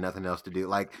she had nothing else to do.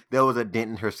 Like there was a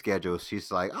dent in her schedule. She's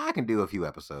like, I can do a few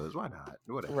episodes. Why not?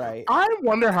 Whatever. Right. I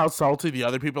wonder how salty the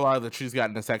other people are that she's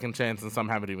gotten a second chance and some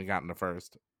haven't even gotten a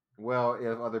first. Well,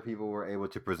 if other people were able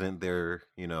to present their,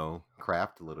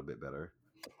 craft a little bit better.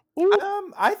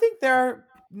 Ooh. I think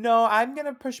I'm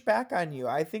gonna push back on you.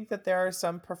 I think that there are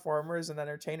some performers and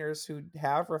entertainers who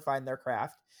have refined their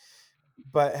craft,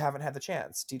 but haven't had the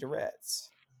chance. Dita Ritz.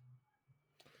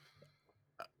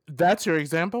 That's your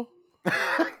example?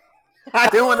 I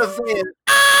didn't want to say it.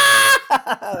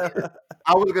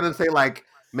 I was gonna say like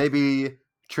maybe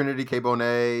Trinity K.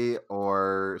 Bonet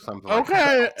or something.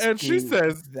 Okay, like that. and she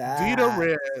says Dita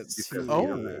Ritz. She says Oh,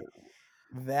 Dita Ritz.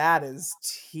 That is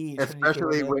tea.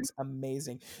 Especially when it's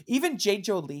amazing. Even J.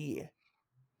 Jolie.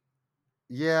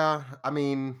 Yeah, I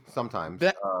mean sometimes.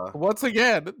 That, once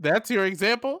again, that's your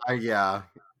example. Yeah.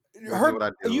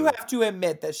 You have to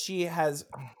admit that she has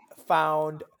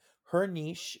found her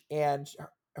niche, and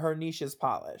her niche is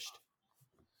polished.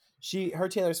 Her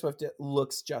Taylor Swift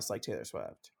looks just like Taylor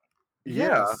Swift.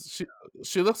 Yeah, yes,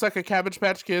 she looks like a Cabbage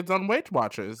Patch Kids on Weight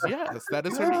Watchers. Yes, that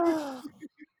is her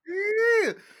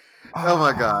niche. Oh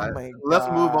my god. Let's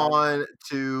move on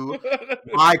to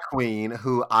my queen,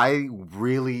 who I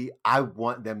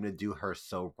want them to do her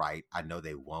so right. I know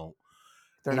they won't.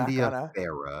 They're India not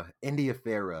gonna. India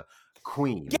Farah,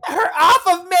 queen. Get her off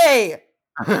of me!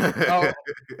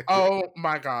 Oh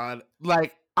my god.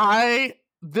 Like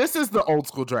this is the old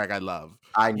school drag I love.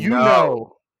 I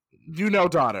know. You know,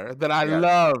 daughter, that I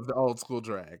love the old school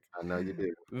drag. I know you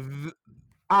do.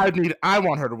 I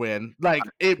want her to win. Like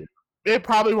it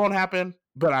probably won't happen,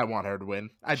 but I want her to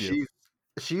win. I do.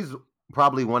 She's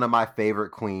probably one of my favorite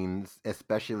queens,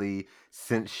 especially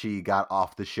since she got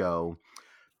off the show,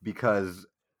 because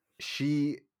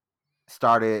she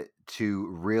started to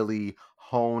really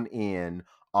hone in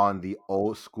on the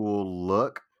old school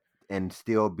look and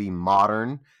still be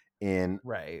modern in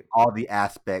all the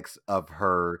aspects of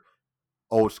her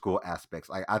old school aspects.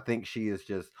 Like I think she is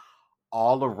just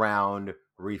all around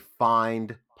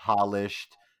refined,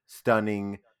 polished,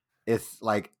 stunning. It's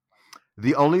like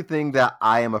the only thing that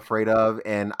I am afraid of,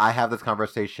 and I have this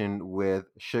conversation with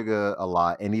Suga a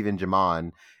lot, and even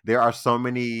Jaman, there are so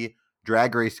many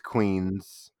drag race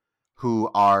queens who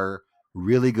are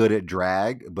really good at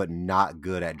drag, but not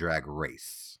good at drag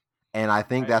race. And I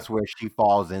think that's where she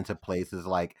falls into places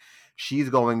like she's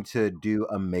going to do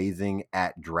amazing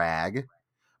at drag,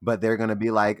 but they're going to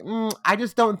be like, I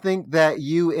just don't think that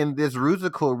you in this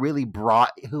Rusical really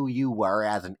brought who you were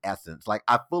as an essence. Like,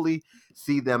 I fully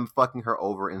see them fucking her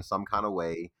over in some kind of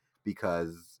way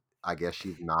because I guess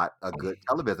she's not a good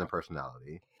television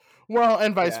personality. Well,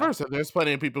 and vice versa. There's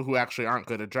plenty of people who actually aren't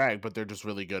good at drag, but they're just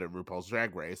really good at RuPaul's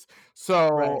Drag Race.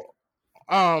 So,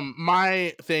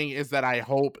 my thing is that I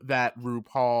hope that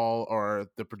RuPaul or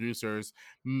the producers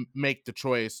make the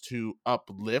choice to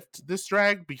uplift this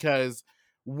drag, because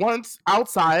once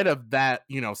outside of that,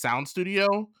 sound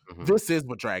studio, this is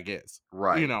what drag is.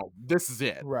 Right. This is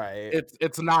it. Right.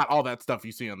 It's not all that stuff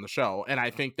you see on the show. And I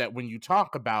think that when you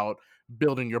talk about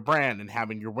building your brand and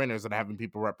having your winners and having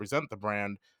people represent the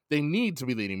brand, they need to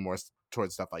be leaning more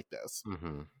towards stuff like this.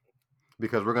 Mm-hmm.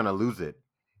 Because we're going to lose it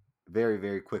very,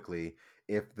 very quickly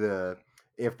if the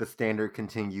standard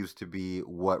continues to be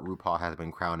what RuPaul has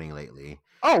been crowning lately.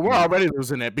 Oh, we're already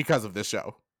losing it because of this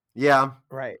show. Yeah.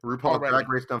 Right. RuPaul's Drag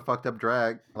Race done fucked up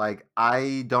drag. Like,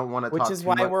 I don't want to talk Which is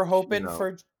why we're hoping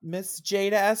for Miss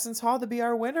Jada Essence Hall to be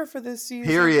our winner for this season.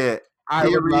 Period. I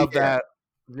would love that.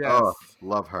 Yes. Oh,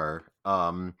 love her.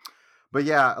 But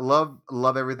yeah,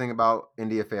 love everything about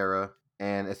India Farah,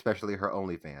 and especially her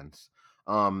OnlyFans.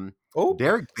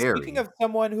 Derek Barry. Speaking of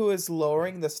someone who is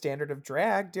lowering the standard of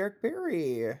drag, Derek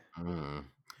Barry.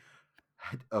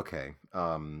 Okay.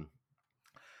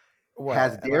 What?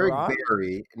 Has Derek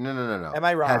Barry? No. Am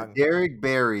I wrong? Has Derek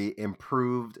Barry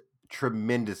improved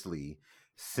tremendously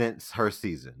since her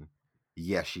season?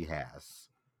 Yes, she has.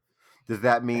 Does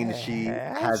that mean she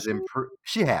has improved?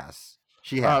 She has.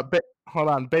 She has. Hold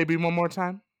on, baby, one more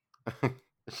time.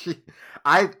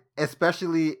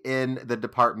 Especially in the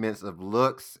departments of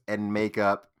looks and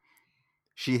makeup,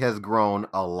 she has grown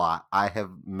a lot. I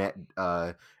have met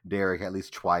Derek at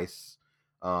least twice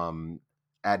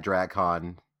at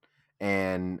DragCon,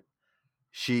 and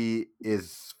she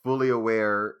is fully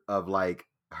aware of like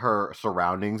her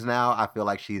surroundings now. I feel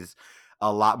like she's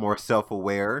a lot more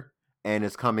self-aware and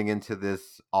is coming into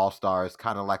this All-Stars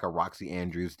kind of like a Roxy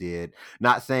Andrews did.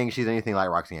 Not saying she's anything like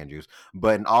Roxy Andrews,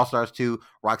 but in All-Stars 2,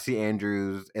 Roxy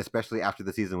Andrews, especially after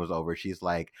the season was over, she's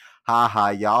like, haha,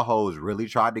 y'all hoes really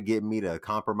tried to get me to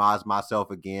compromise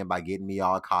myself again by getting me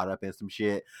all caught up in some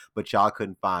shit, but y'all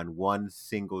couldn't find one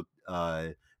single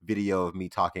video of me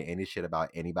talking any shit about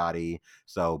anybody.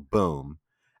 So boom.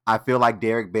 I feel like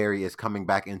Derek Barry is coming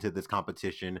back into this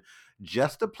competition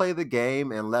just to play the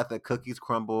game and let the cookies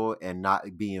crumble and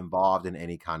not be involved in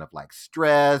any kind of like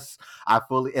stress. I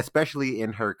fully, especially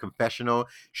in her confessional,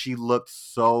 she looked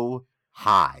so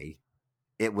high.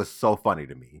 It was so funny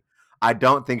to me. I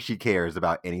don't think she cares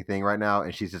about anything right now,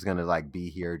 and she's just gonna like be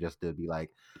here just to be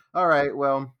like, all right,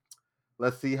 well,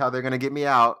 let's see how they're gonna get me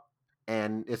out,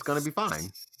 and it's gonna be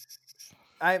fine.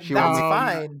 That's She won't be-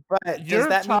 fine, but does You're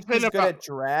that mean talking she's good about- at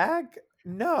drag?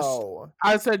 No.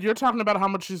 I said you're talking about how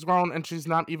much she's grown, and she's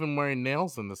not even wearing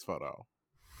nails in this photo.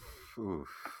 Oof,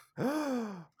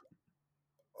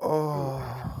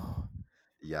 Oh.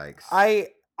 yikes!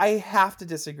 I have to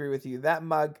disagree with you. That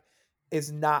mug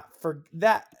is not for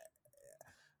that.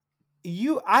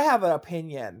 I have an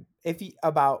opinion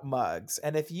about mugs,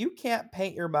 and if you can't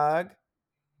paint your mug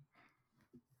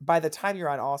by the time you're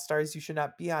on All Stars, you should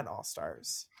not be on All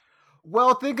Stars.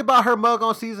 Well, think about her mug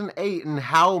on season 8 and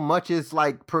how much is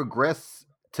like progressed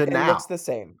to now. It looks the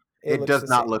same. It looks does the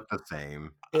not same. look the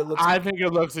same. It looks. I think it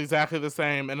looks exactly the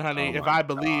same. And honey, Oh if my I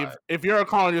believe, God. if you're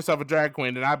calling yourself a drag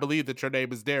queen, and I believe that your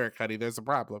name is Derek, honey, there's a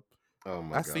problem. Oh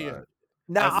my I god! see it.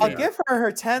 Now I I'll see it. give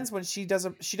her 10s when she does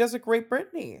a great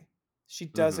Britney. She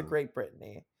does a Mhm. great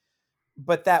Britney,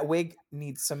 but that wig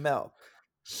needs some milk.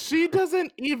 She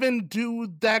doesn't even do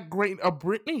that great a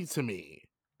Britney to me.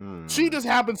 She Mm. just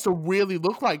happens to really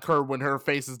look like her when her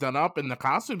face is done up and the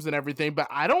costumes and everything, but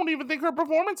I don't even think her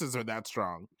performances are that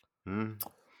strong. Mm.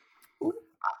 Ooh.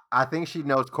 I think she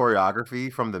knows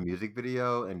choreography from the music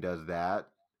video and does that.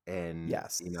 And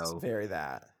Yes, you know, very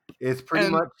that. it's pretty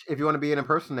And- much if you want to be an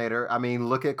impersonator. I mean,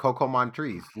 look at Coco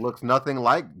Montrese. Looks nothing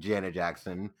like Janet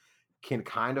Jackson. Can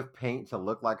kind of paint to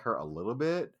look like her a little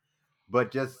bit,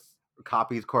 but just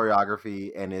copies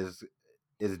choreography and is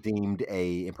deemed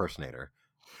a impersonator.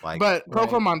 Like, But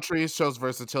Coco Right. Montrese shows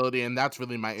versatility, and that's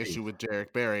really my issue with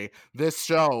Derek Barry. This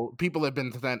show, people have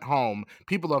been sent home.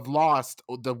 People have lost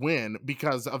the win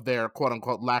because of their quote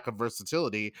unquote lack of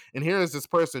versatility. And here is this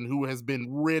person who has been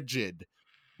rigid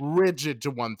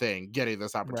to one thing, getting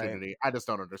this opportunity. I just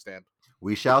don't understand.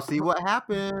 we shall see what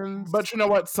happens. But you know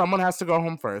what? Someone has to go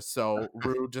home first. So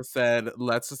Rue just said,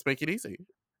 let's just make it easy.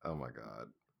 oh my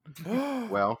god.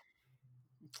 Well,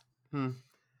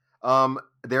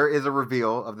 there is a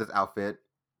reveal of this outfit.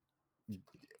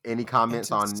 Any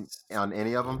comments on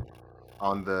any of them?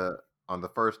 On the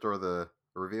first or the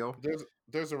reveal?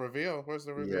 There's a reveal. Where's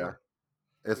the reveal? Yeah.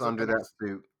 It's Is it under the that next-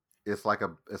 suit. It's like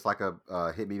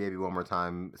a hit me baby one more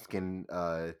time skin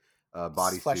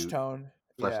body flesh suit. tone.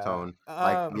 Flesh Yeah. tone.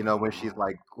 Like you know when she's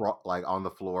like like on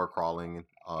the floor crawling.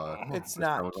 It's with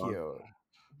not stones on. cute.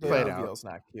 The Played out. reveal's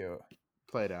not cute.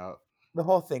 Played out. The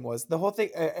whole thing.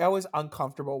 I was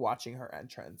uncomfortable watching her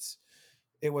entrance.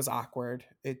 It was awkward.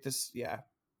 It just yeah.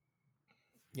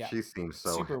 She seems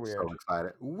so Super weird. so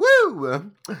excited.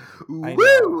 Woo! I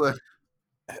Woo!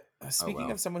 Speaking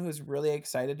well. of someone who's really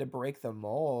excited to break the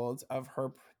mold of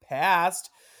her past,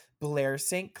 Blair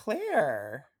St.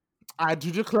 Clair. I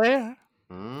do declare.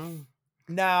 Mm.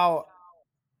 Now,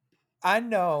 I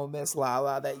know, Miss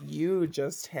Lala, that you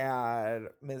just had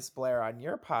Miss Blair on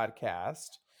your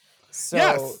podcast. So,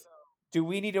 Yes. do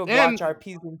we need to And- watch our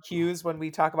P's and Q's when we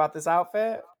talk about this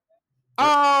outfit?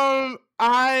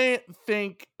 I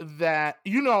think that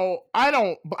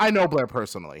I know Blair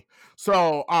personally,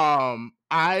 so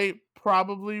I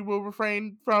probably will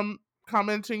refrain from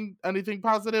commenting anything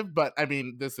positive. But I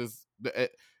mean, this is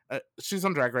she's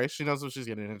on Drag Race. She knows what she's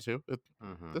getting into.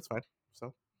 Mhm. That's fine.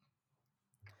 So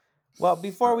Well,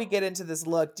 before we get into this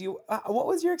look, what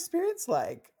was your experience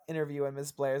like interviewing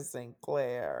Miss Blair St.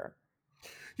 Clair?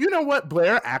 you know what,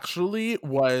 Blair actually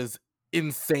was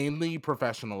insanely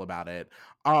professional about it.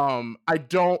 I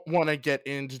don't want to get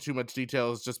into too much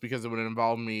details just because it would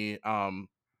involve me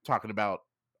talking about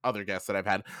other guests that I've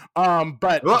had.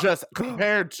 But Oh. just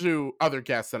compared to other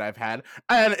guests that I've had,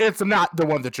 and it's not the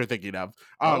one that you're thinking of.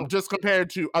 Oh. Just compared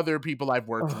to other people I've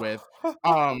worked with,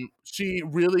 she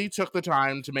really took the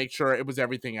time to make sure it was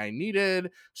everything I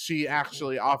needed. She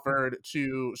actually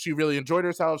she really enjoyed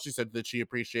herself. She said that she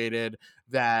appreciated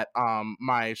that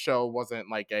my show wasn't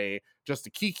like just a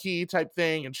kiki type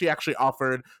thing, and she actually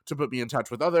offered to put me in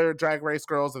touch with other Drag Race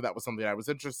girls if that was something I was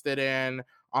interested in.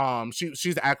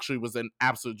 She's actually was an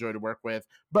absolute joy to work with.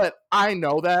 But I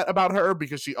know that about her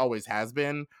because she always has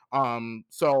been.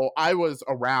 So I was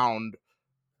around.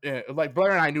 Like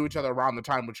Blair and I knew each other around the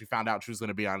time when she found out she was going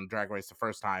to be on Drag Race the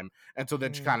first time, and so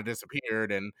then she kind of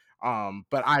disappeared. And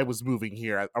but I was moving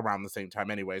here around the same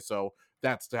time anyway, so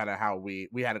that's kind of how we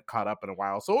hadn't caught up in a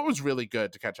while. So it was really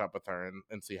good to catch up with her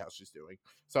and see how she's doing.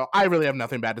 So I really have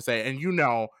nothing bad to say. And you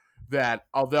know that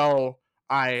although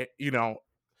I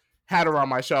had her on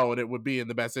my show and it would be in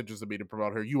the best interest of me to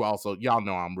promote her, y'all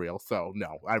know I'm real. So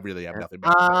no, I really have nothing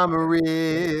bad to say. I'm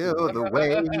real, the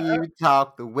way you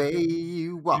talk, the way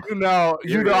you walk.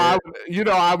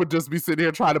 I would just be sitting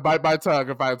here trying to bite my tongue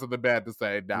if I had something bad to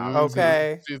say. No,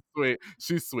 Okay. she's sweet.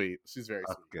 She's sweet. She's very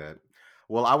That's sweet. good.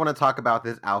 Well, I want to talk about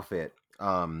this outfit.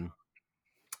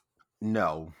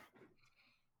 No.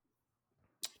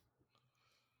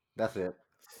 That's it.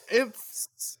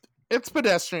 It's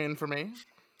pedestrian for me.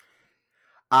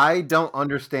 I don't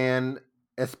understand,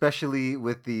 especially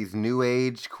with these new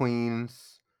age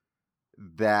queens,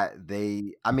 that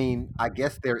I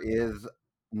guess there is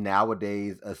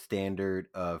nowadays a standard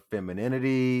of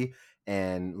femininity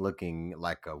and looking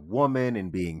like a woman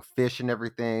and being fish and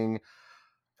everything.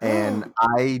 And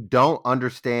I don't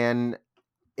understand.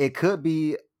 It could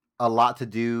be a lot to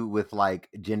do with like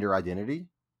gender identity.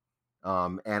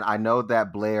 And I know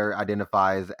that Blair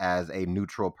identifies as a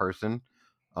neutral person.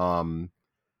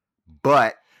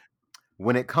 But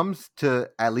when it comes to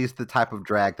at least the type of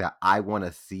drag that I want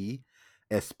to see,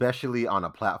 especially on a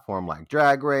platform like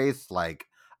Drag Race, like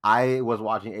I was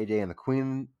watching AJ and the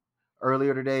Queen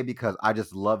earlier today because I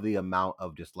just love the amount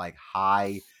of just like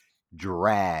high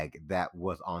drag that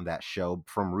was on that show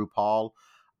from RuPaul.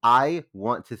 I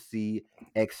want to see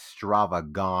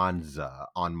extravaganza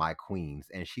on my queens,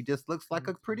 and she just looks like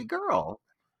a pretty girl.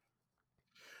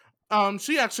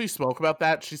 She actually spoke about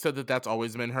that. She said that that's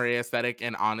always been her aesthetic,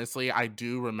 and honestly, I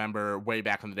do remember way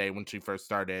back in the day when she first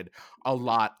started, a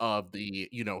lot of the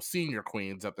senior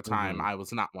queens at the time. I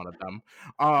was not one of them.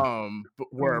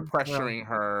 Were pressuring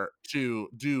her to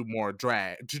do more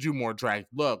drag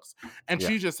looks, and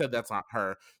she just said that's not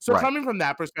her. So coming from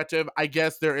that perspective, I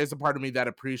guess there is a part of me that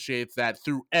appreciates that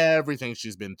through everything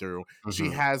she's been through, she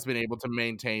has been able to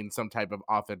maintain some type of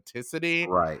authenticity.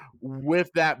 Right.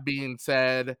 With that being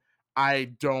said,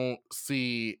 I don't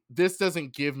see this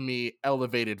doesn't give me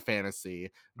elevated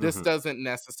fantasy. This doesn't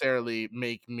necessarily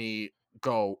make me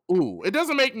go, ooh. It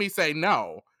doesn't make me say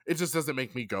no. It just doesn't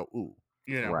make me go, ooh.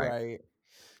 Right.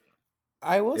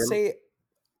 I will say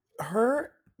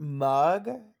her mug,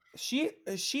 she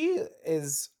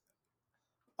is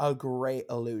a great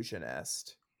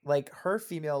illusionist. Like her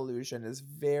female illusion is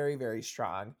very, very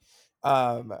strong.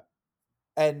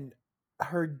 And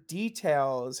her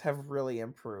details have really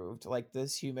improved, like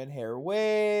this human hair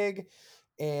wig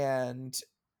and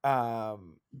the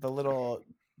little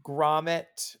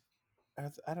grommet. I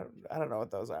don't know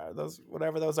what those are.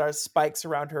 Whatever those are, spikes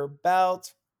around her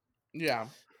belt. Yeah.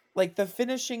 Like the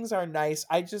finishings are nice.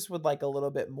 I just would like a little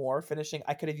bit more finishing.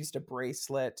 I could have used a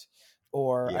bracelet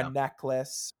or a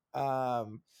necklace.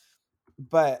 But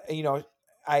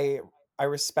I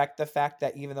respect the fact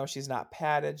that even though she's not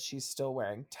padded, she's still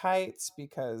wearing tights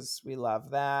because we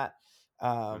love that.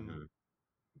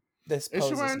 This pose is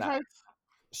she wearing not. tights?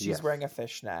 She's wearing a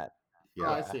fishnet.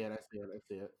 Yeah, I see it.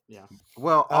 Yeah.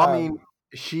 Well, I mean,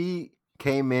 she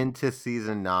came into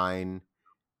season 9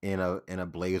 in a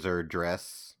blazer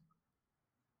dress,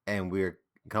 and we're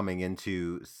coming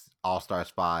into All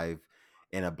Stars 5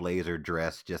 in a blazer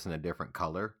dress, just in a different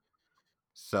color.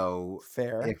 So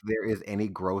fair. If there is any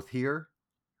growth here,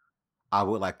 I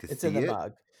would like to see it. It's in the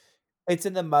mug. It's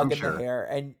in the mug and the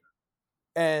hair,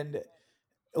 and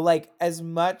like as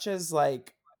much as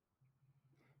like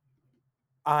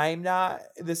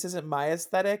this isn't my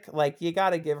aesthetic, like you got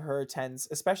to give her 10s,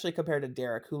 especially compared to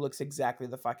Derek, who looks exactly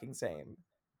the fucking same.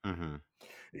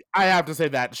 I have to say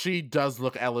that she does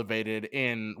look elevated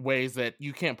in ways that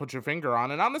you can't put your finger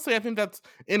on, and honestly, I think that's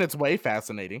in its way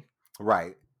fascinating.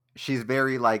 Right. She's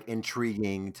very like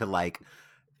intriguing to like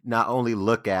not only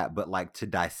look at, but like to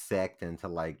dissect and to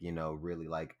like, really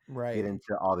like get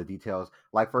into all the details.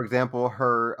 Like for example,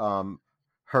 her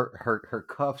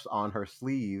cuffs on her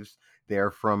sleeves,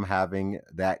 they're from having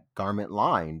that garment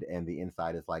lined, and the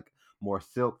inside is like more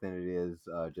silk than it is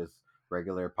just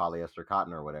regular polyester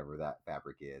cotton or whatever that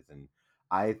fabric is. And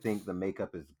I think the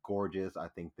makeup is gorgeous. I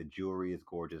think the jewelry is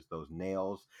gorgeous. Those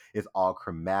nails is all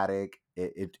chromatic.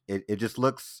 It just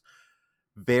looks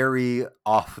very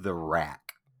off the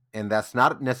rack, and that's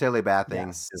not necessarily a bad thing.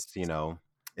 Yes.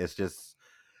 It's just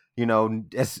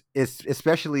it's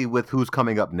especially with who's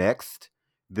coming up next.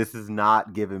 This is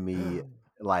not giving me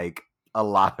like a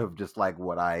lot of just like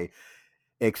what I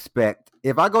expect.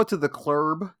 If I go to the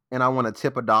club and I want to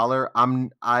tip $1,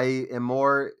 I am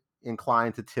more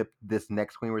inclined to tip this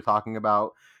next queen we're talking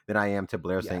about than I am to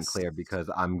Blair St. Yes. Clair, because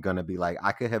I'm gonna be like,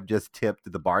 I could have just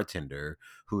tipped the bartender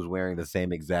who's wearing the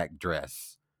same exact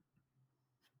dress.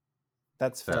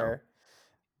 That's So. fair.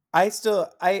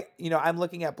 I'm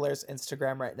looking at Blair's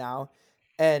Instagram right now,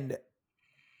 and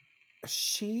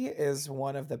she is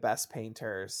one of the best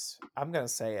painters. I'm gonna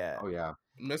say it. Oh yeah.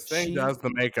 Miss Thing She does the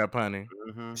makeup, honey.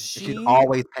 Mm-hmm. She's she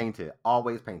always painted.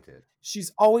 Always painted.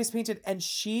 she's always painted, and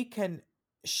she can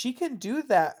do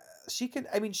that. She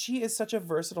is such a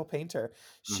versatile painter.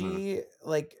 She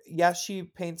she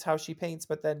paints how she paints,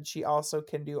 but then she also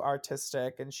can do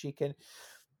artistic, and she can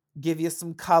give you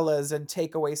some colors and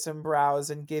take away some brows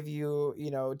and give you,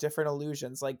 different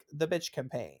illusions. Like, the bitch can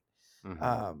paint.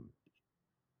 Mm-hmm.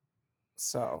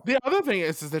 So The other thing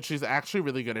is that she's actually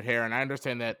really good at hair, and I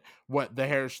understand that what the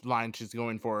hairline she's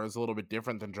going for is a little bit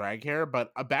different than drag hair.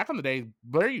 But back in the day,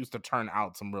 Blair used to turn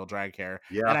out some real drag hair,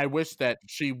 Yeah. and I wish that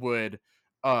she would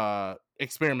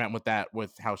experiment with that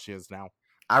with how she is now.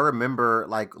 I remember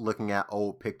like looking at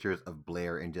old pictures of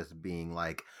Blair and just being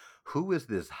like, who is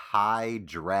this high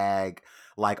drag,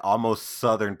 like almost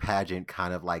Southern pageant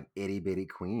kind of like itty bitty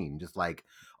queen, just like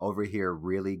over here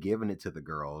really giving it to the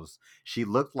girls. She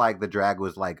looked like the drag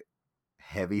was like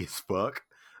heavy as fuck,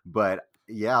 but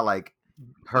yeah, like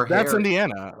her That's hair.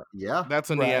 Indiana. Yeah,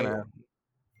 That's Indiana.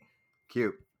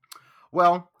 cute.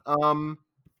 Well,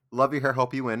 love your hair.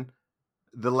 Hope you win.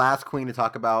 The last queen to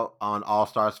talk about on All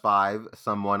Stars 5,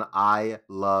 someone I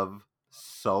love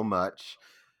so much.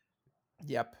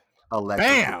 Yep. Alexis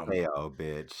Bam! Mateo,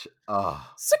 bitch. Oh,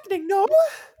 Sickening, no?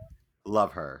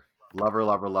 love her. Love her,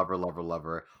 love her, love her, love her, love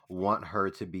her. Want her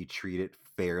to be treated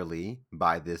fairly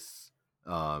by this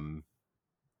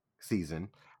season.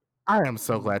 I am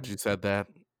so glad you said that.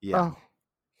 Yeah. Oh,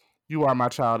 you are my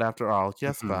child after all.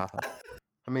 Yes, Mhm. God.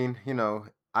 I mean,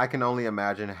 I can only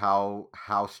imagine how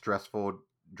stressful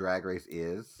Drag Race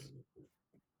is,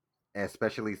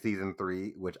 especially season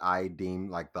 3, which I deem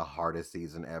like the hardest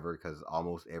season ever because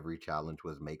almost every challenge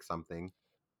was make something.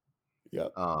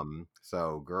 Yep.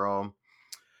 So girl,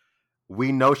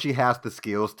 we know she has the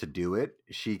skills to do it.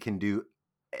 She can do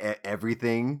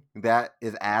everything that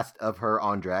is asked of her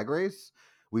on Drag Race.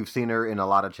 We've seen her in a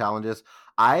lot of challenges.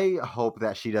 I hope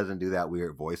that she doesn't do that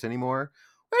weird voice anymore,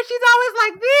 where she's always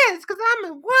like this because I'm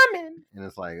a woman, and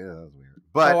it's like, oh, that's weird.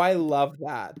 But I love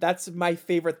that. That's my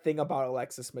favorite thing about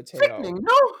Alexis Mateo. sickening,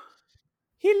 no.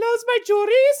 He loves my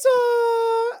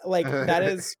chorizo. Like, that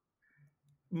is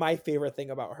my favorite thing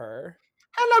about her.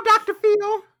 Hello, Dr.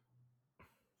 Phil.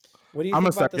 What do you I'm think gonna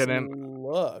about start this getting-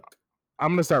 look?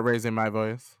 I'm gonna start raising my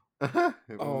voice.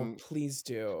 Oh, please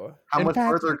do. How In much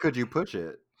fact- further could you push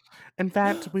it? In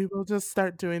fact, we will just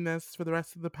start doing this for the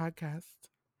rest of the podcast.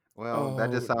 Well, that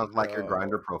just Oh, sounds like your no.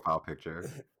 Grindr profile picture.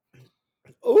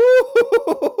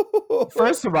 Ooh.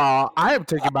 First of all, I am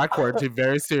taking my quarantine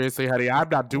very seriously, honey. I'm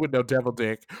not doing no devil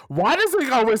dick. Why does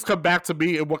it always come back to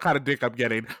me and what kind of dick I'm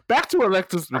getting? Back to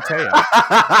Alexis Mateo.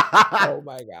 Oh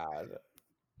my god.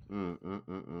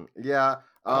 Yeah.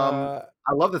 I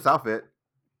love this outfit.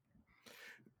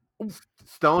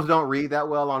 Stones don't read that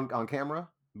well on camera,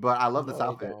 but I love this No, I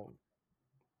outfit. don't.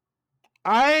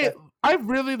 I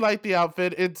really like the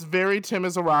outfit. It's very Tim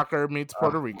is a Rocker meets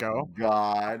Puerto Rico.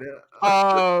 God.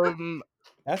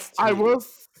 That's I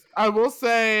tea. will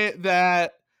say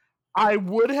that I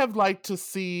would have liked to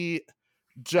see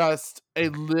just a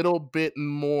little bit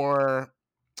more,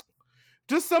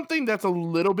 just something that's a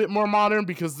little bit more modern,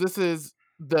 because this is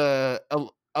the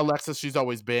Alexis she's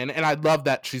always been, and I love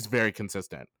that she's very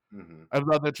consistent. Mhm. I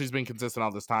love that she's been consistent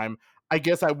all this time. I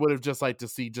guess I would have just liked to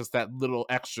see just that little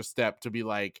extra step to be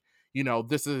like,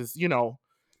 this is,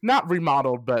 not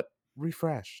remodeled, but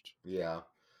refreshed. Yeah.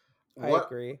 I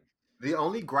agree. The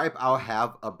only gripe I'll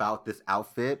have about this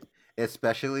outfit,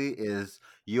 especially, is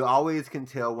you always can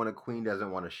tell when a queen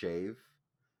doesn't want to shave,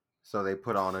 so they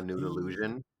put on a nude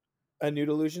illusion. A nude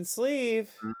illusion sleeve.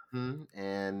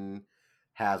 And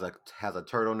has a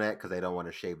turtleneck because they don't want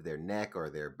to shave their neck or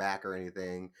their back or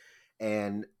anything.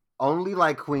 And only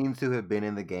like queens who have been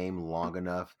in the game long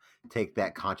enough take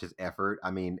that conscious effort.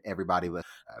 I mean, everybody was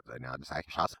now just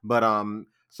action shots, but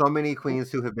so many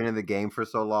queens who have been in the game for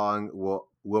so long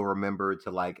will remember to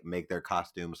like make their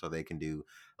costumes so they can do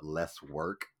less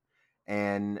work.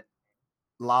 And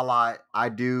Lala, I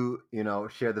do,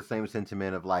 share the same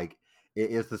sentiment of like,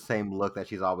 it is the same look that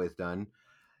she's always done.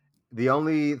 The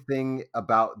only thing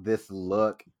about this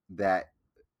look that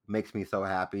makes me so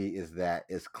happy is that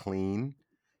it's clean.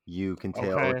 You can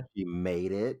tell Okay. she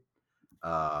made it.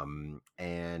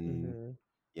 And Mhm.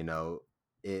 you know,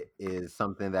 it is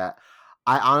something that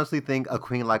I honestly think a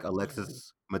queen like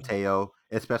Alexis Mateo,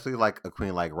 especially like a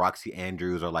queen like Roxy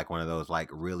Andrews, or like one of those like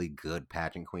really good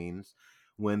pageant queens,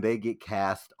 when they get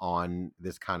cast on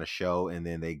this kind of show and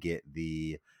then they get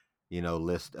the,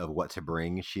 list of what to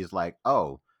bring, she's like,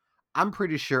 oh, I'm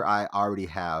pretty sure I already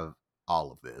have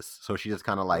all of this. So she just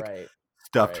kind of like Right.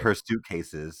 stuffed Right. her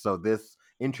suitcases. So this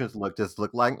entrance look just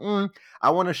looked like, I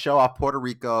want to show off Puerto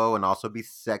Rico and also be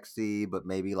sexy, but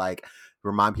maybe like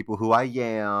remind people who I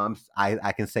am.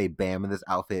 I can say bam in this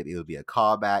outfit. It would be a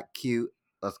callback, cute.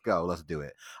 Let's go. Let's do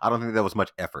it. I don't think there was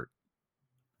much effort.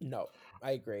 No,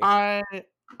 I agree.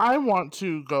 I want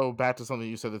to go back to something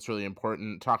you said that's really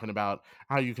important, talking about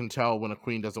how you can tell when a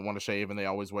queen doesn't want to shave and they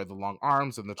always wear the long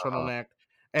arms and the Uh-huh. turtleneck.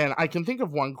 And I can think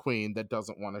of one queen that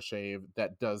doesn't want to shave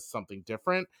that does something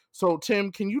different. So,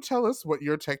 Tim, can you tell us what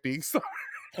your techniques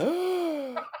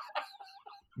are?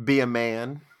 Be a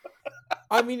man.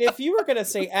 I mean, if you were gonna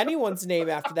say anyone's name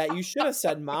after that, you should have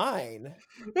said mine.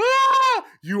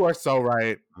 You are so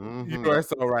right. Mhm. You are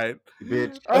so right.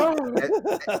 Bitch.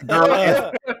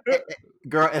 Oh.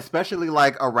 Girl, especially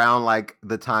like around like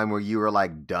the time where you were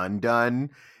like done.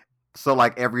 So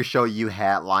like every show you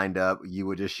had lined up, you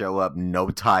would just show up, no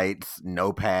tights,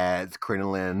 no pads,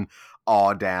 crinoline,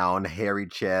 all down, hairy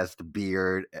chest,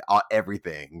 beard,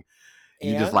 everything.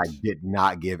 You just like And did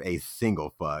not give a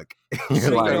single fuck. She You're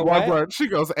said like, know one what? word. She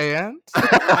goes, and?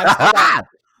 I still got,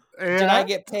 did I And?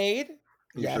 get paid?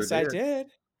 You Yes, sure I did. did.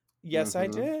 Yes, I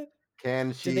Mhm. did. Can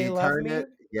Do they she love turn me? it?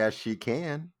 Yes, she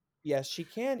can. Yes, she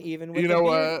can, even with You the know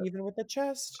beard, what? even with the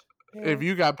chest If hair.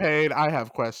 you got paid, I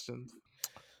have questions.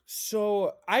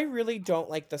 So I really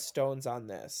don't like the stones on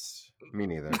this. Me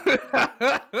neither.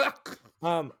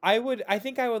 I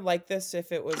think I would like this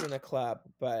if it was in a club,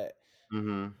 but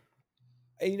Mm-hmm.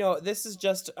 this is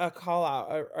just a call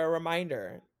out, a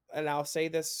reminder, and I say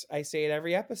it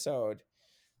every episode.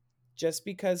 Just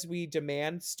because we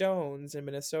demand stones in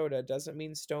Minnesota doesn't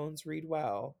mean stones read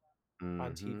well on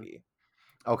Mm-hmm. TV.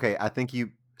 Okay, I think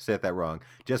you said that wrong.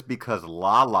 Just because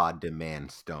Lala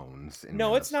demands stones in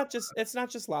No, Minnesota. it's not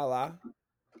just Lala.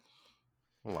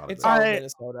 A lot of It's them. all of I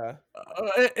Minnesota.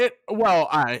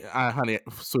 honey,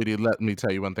 sweetie, let me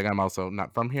tell you one thing. I'm also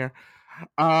not from here.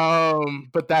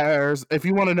 But if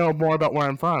you want to know more about where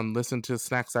I'm from, listen to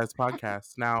Snack Size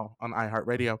Podcast now on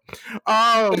iHeartRadio.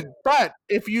 But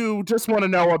if you just want to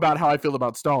know about how I feel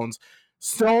about stones,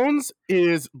 stones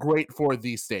is great for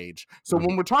the stage. So Mhm.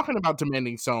 when we're talking about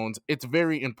demanding stones, it's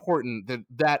very important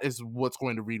that is what's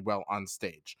going to read well on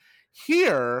stage.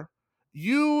 Here,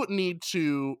 you need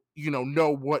to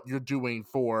know what you're doing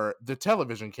for the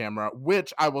television camera,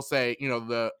 which I will say,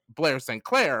 the Blair St.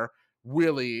 Clair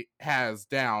really has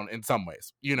down in some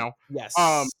ways, Yes.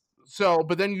 so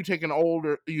but then you take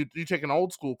you take an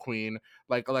old school queen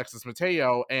like Alexis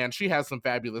Mateo, and she has some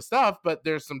fabulous stuff, but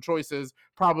there's some choices,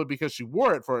 probably because she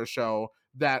wore it for a show,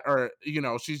 that are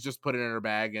she's just put it in her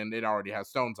bag and it already has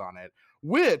stones on it,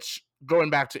 which,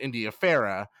 going back to India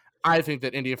Farah, I think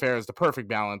that India Farah is the perfect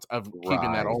balance of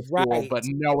keeping that Right. old school, Right. but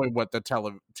knowing what the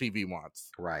TV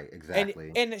wants. Right, And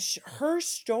exactly. her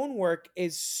stonework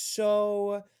is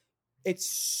so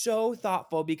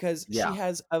thoughtful, because Yeah. she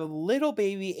has a little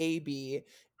baby AB,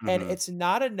 and Mhm. it's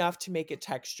not enough to make it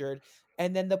textured.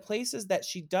 And then the places that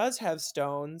she does have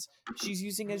stones, she's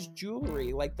using as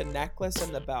jewelry, like the necklace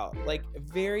and the belt. Like,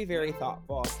 very, very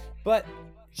thoughtful. But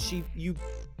you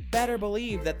better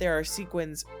believe that there are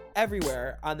sequins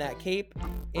everywhere on that cape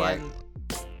Right. and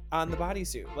on the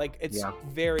bodysuit. Like, it's Yeah.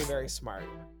 very, very smart.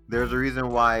 There's a reason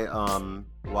why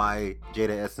Jada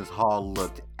Essence Hall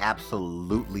looked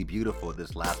absolutely beautiful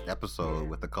this last episode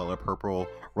with the color purple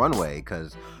runway,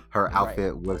 because her Right.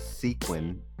 outfit was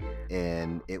sequin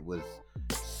and it was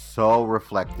so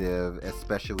reflective,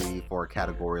 especially for a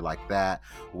category like that,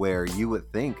 where you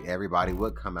would think everybody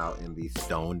would come out in these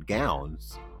stoned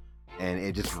gowns, and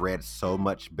it just read so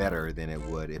much better than it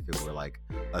would if it were like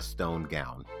a stoned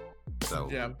gown. So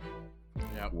Yeah.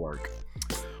 work.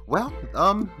 Well,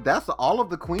 that's all of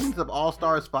the queens of All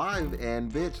Stars 5,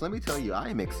 and bitch, let me tell you, I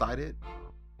am excited.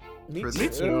 Me For too.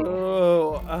 this-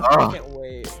 I Ugh. can't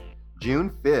wait. June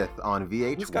 5th on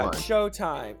Who's got VH1.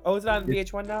 Showtime? Oh, is it on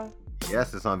VH1 now?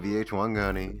 Yes, it's on VH1,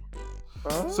 Gunny.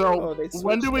 So they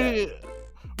when do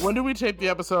switched we tape the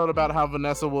episode about how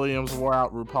Vanessa Williams wore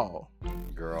out RuPaul?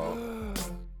 Girl.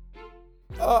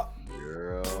 it.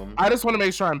 Girl. I just want to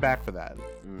make sure I'm back for that.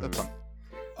 That's Mm.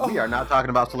 all. We are not talking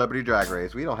about Celebrity Drag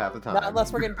Race. We don't have the time. Not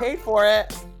unless we're getting paid for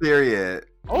it. Period.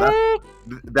 Oh,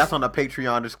 That's on a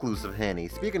Patreon exclusive, Henny.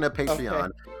 Speaking of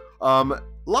Patreon,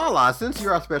 Lala, since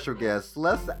you're our special guest,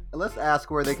 let's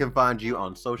ask where they can find you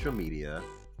on social media.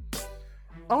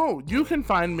 Oh, you can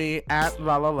find me at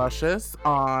Lalaluscious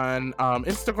on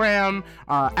Instagram,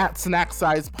 at Snack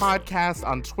Size Podcast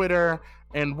on Twitter,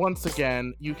 and once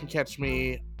again, you can catch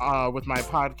me with my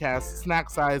podcast, Snack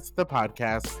Size the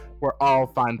Podcast, where all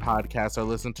fine podcasts are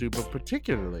listened to, but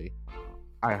particularly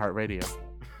iHeartRadio.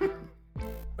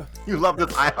 You love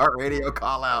this iHeartRadio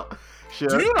call out. Sure.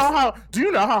 Do you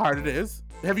know how hard it is?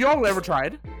 Have you all ever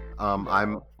tried? I'm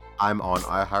on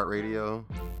iHeartRadio.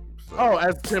 So. Oh,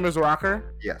 as Tim is a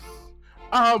rocker? Yes.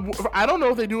 I don't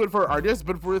know if they do it for artists,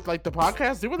 but for like the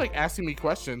podcast, they were like asking me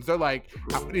questions. They're like,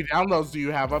 "How many downloads do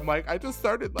you have?" I'm like, "I just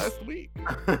started last week,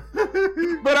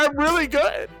 but I'm really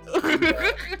good."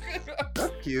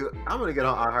 That's cute. I'm gonna get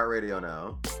on iHeartRadio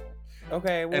now.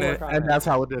 Okay, we'll work on and it. that's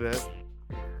how it did it.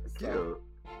 Cute.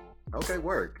 Okay,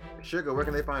 work. Sugar, where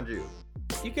can they find you?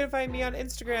 You can find me on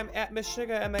Instagram at Miss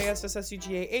Sugar,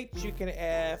 MISSSUGAH. You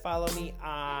can follow me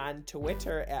on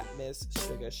Twitter at Miss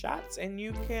Sugar Shots, and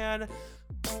you can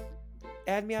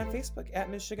add me on Facebook at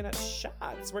Miss Sugar Nut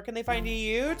Shots. Where can they find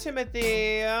you,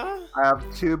 Timothy? I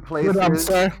have two places. Good, I'm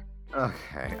sorry.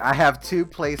 Okay, I have two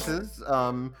places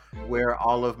where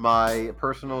all of my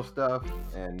personal stuff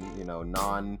and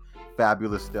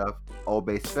non-fabulous stuff.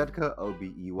 Obey Svedka,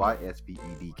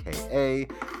 OBEYSVEDKA,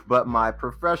 but my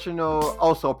professional,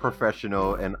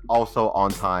 and also on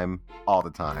time, all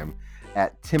the time,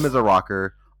 at Tim is a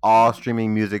Rocker, all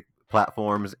streaming music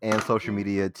platforms and social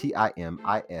media,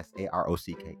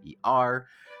 TIMISAROCKER.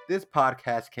 This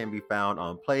podcast can be found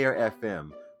on Player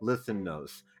FM, Listen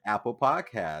Notes, Apple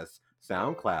Podcasts,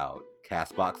 SoundCloud,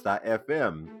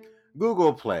 Castbox.fm,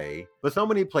 Google Play, but so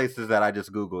many places that I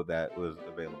just Googled that was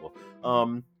available.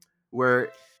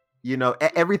 Where,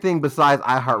 everything besides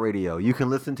iHeartRadio, you can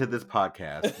listen to this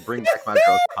podcast, Bring Back My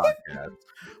Girls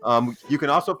podcast. You can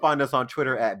also find us on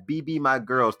Twitter at BB My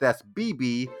Girls. That's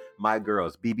BB My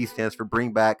Girls. BB stands for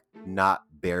Bring Back, not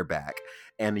Bareback.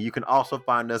 And you can also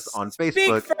find us on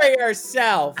Facebook. Speak for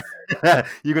yourself.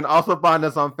 You can also find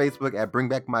us on Facebook at Bring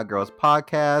Back My Girls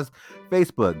Podcast.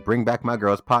 Facebook, Bring Back My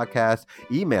Girls Podcast.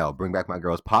 Email,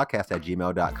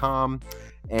 bringbacmygirlspodcast@gmail.com.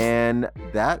 And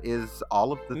that is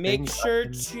all of the Make things. sure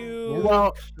to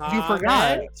Well, you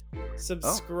forgot.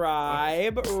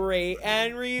 subscribe, rate,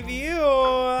 and review.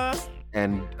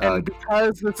 And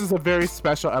because this is a very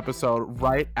special episode,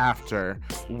 right after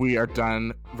we are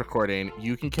done recording,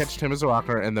 you can catch Tim as a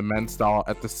Rocker and the Men's Stall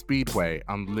at the Speedway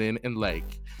on Lynn and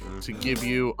Lake to give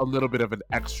you a little bit of an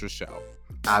extra show.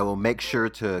 I will make sure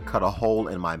to cut a hole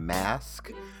in my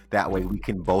mask. That way we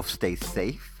can both stay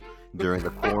safe during the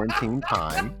quarantine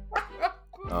time.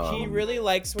 He really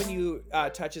likes when you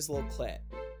touch his little clit.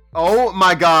 Oh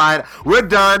my God. We're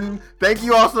done. Thank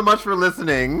you all so much for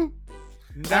listening.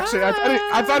 Actually,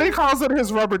 I thought he calls it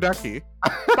his rubber ducky.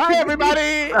 Bye,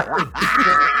 everybody.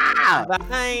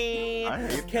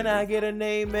 Bye. Can I get a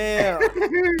name mail?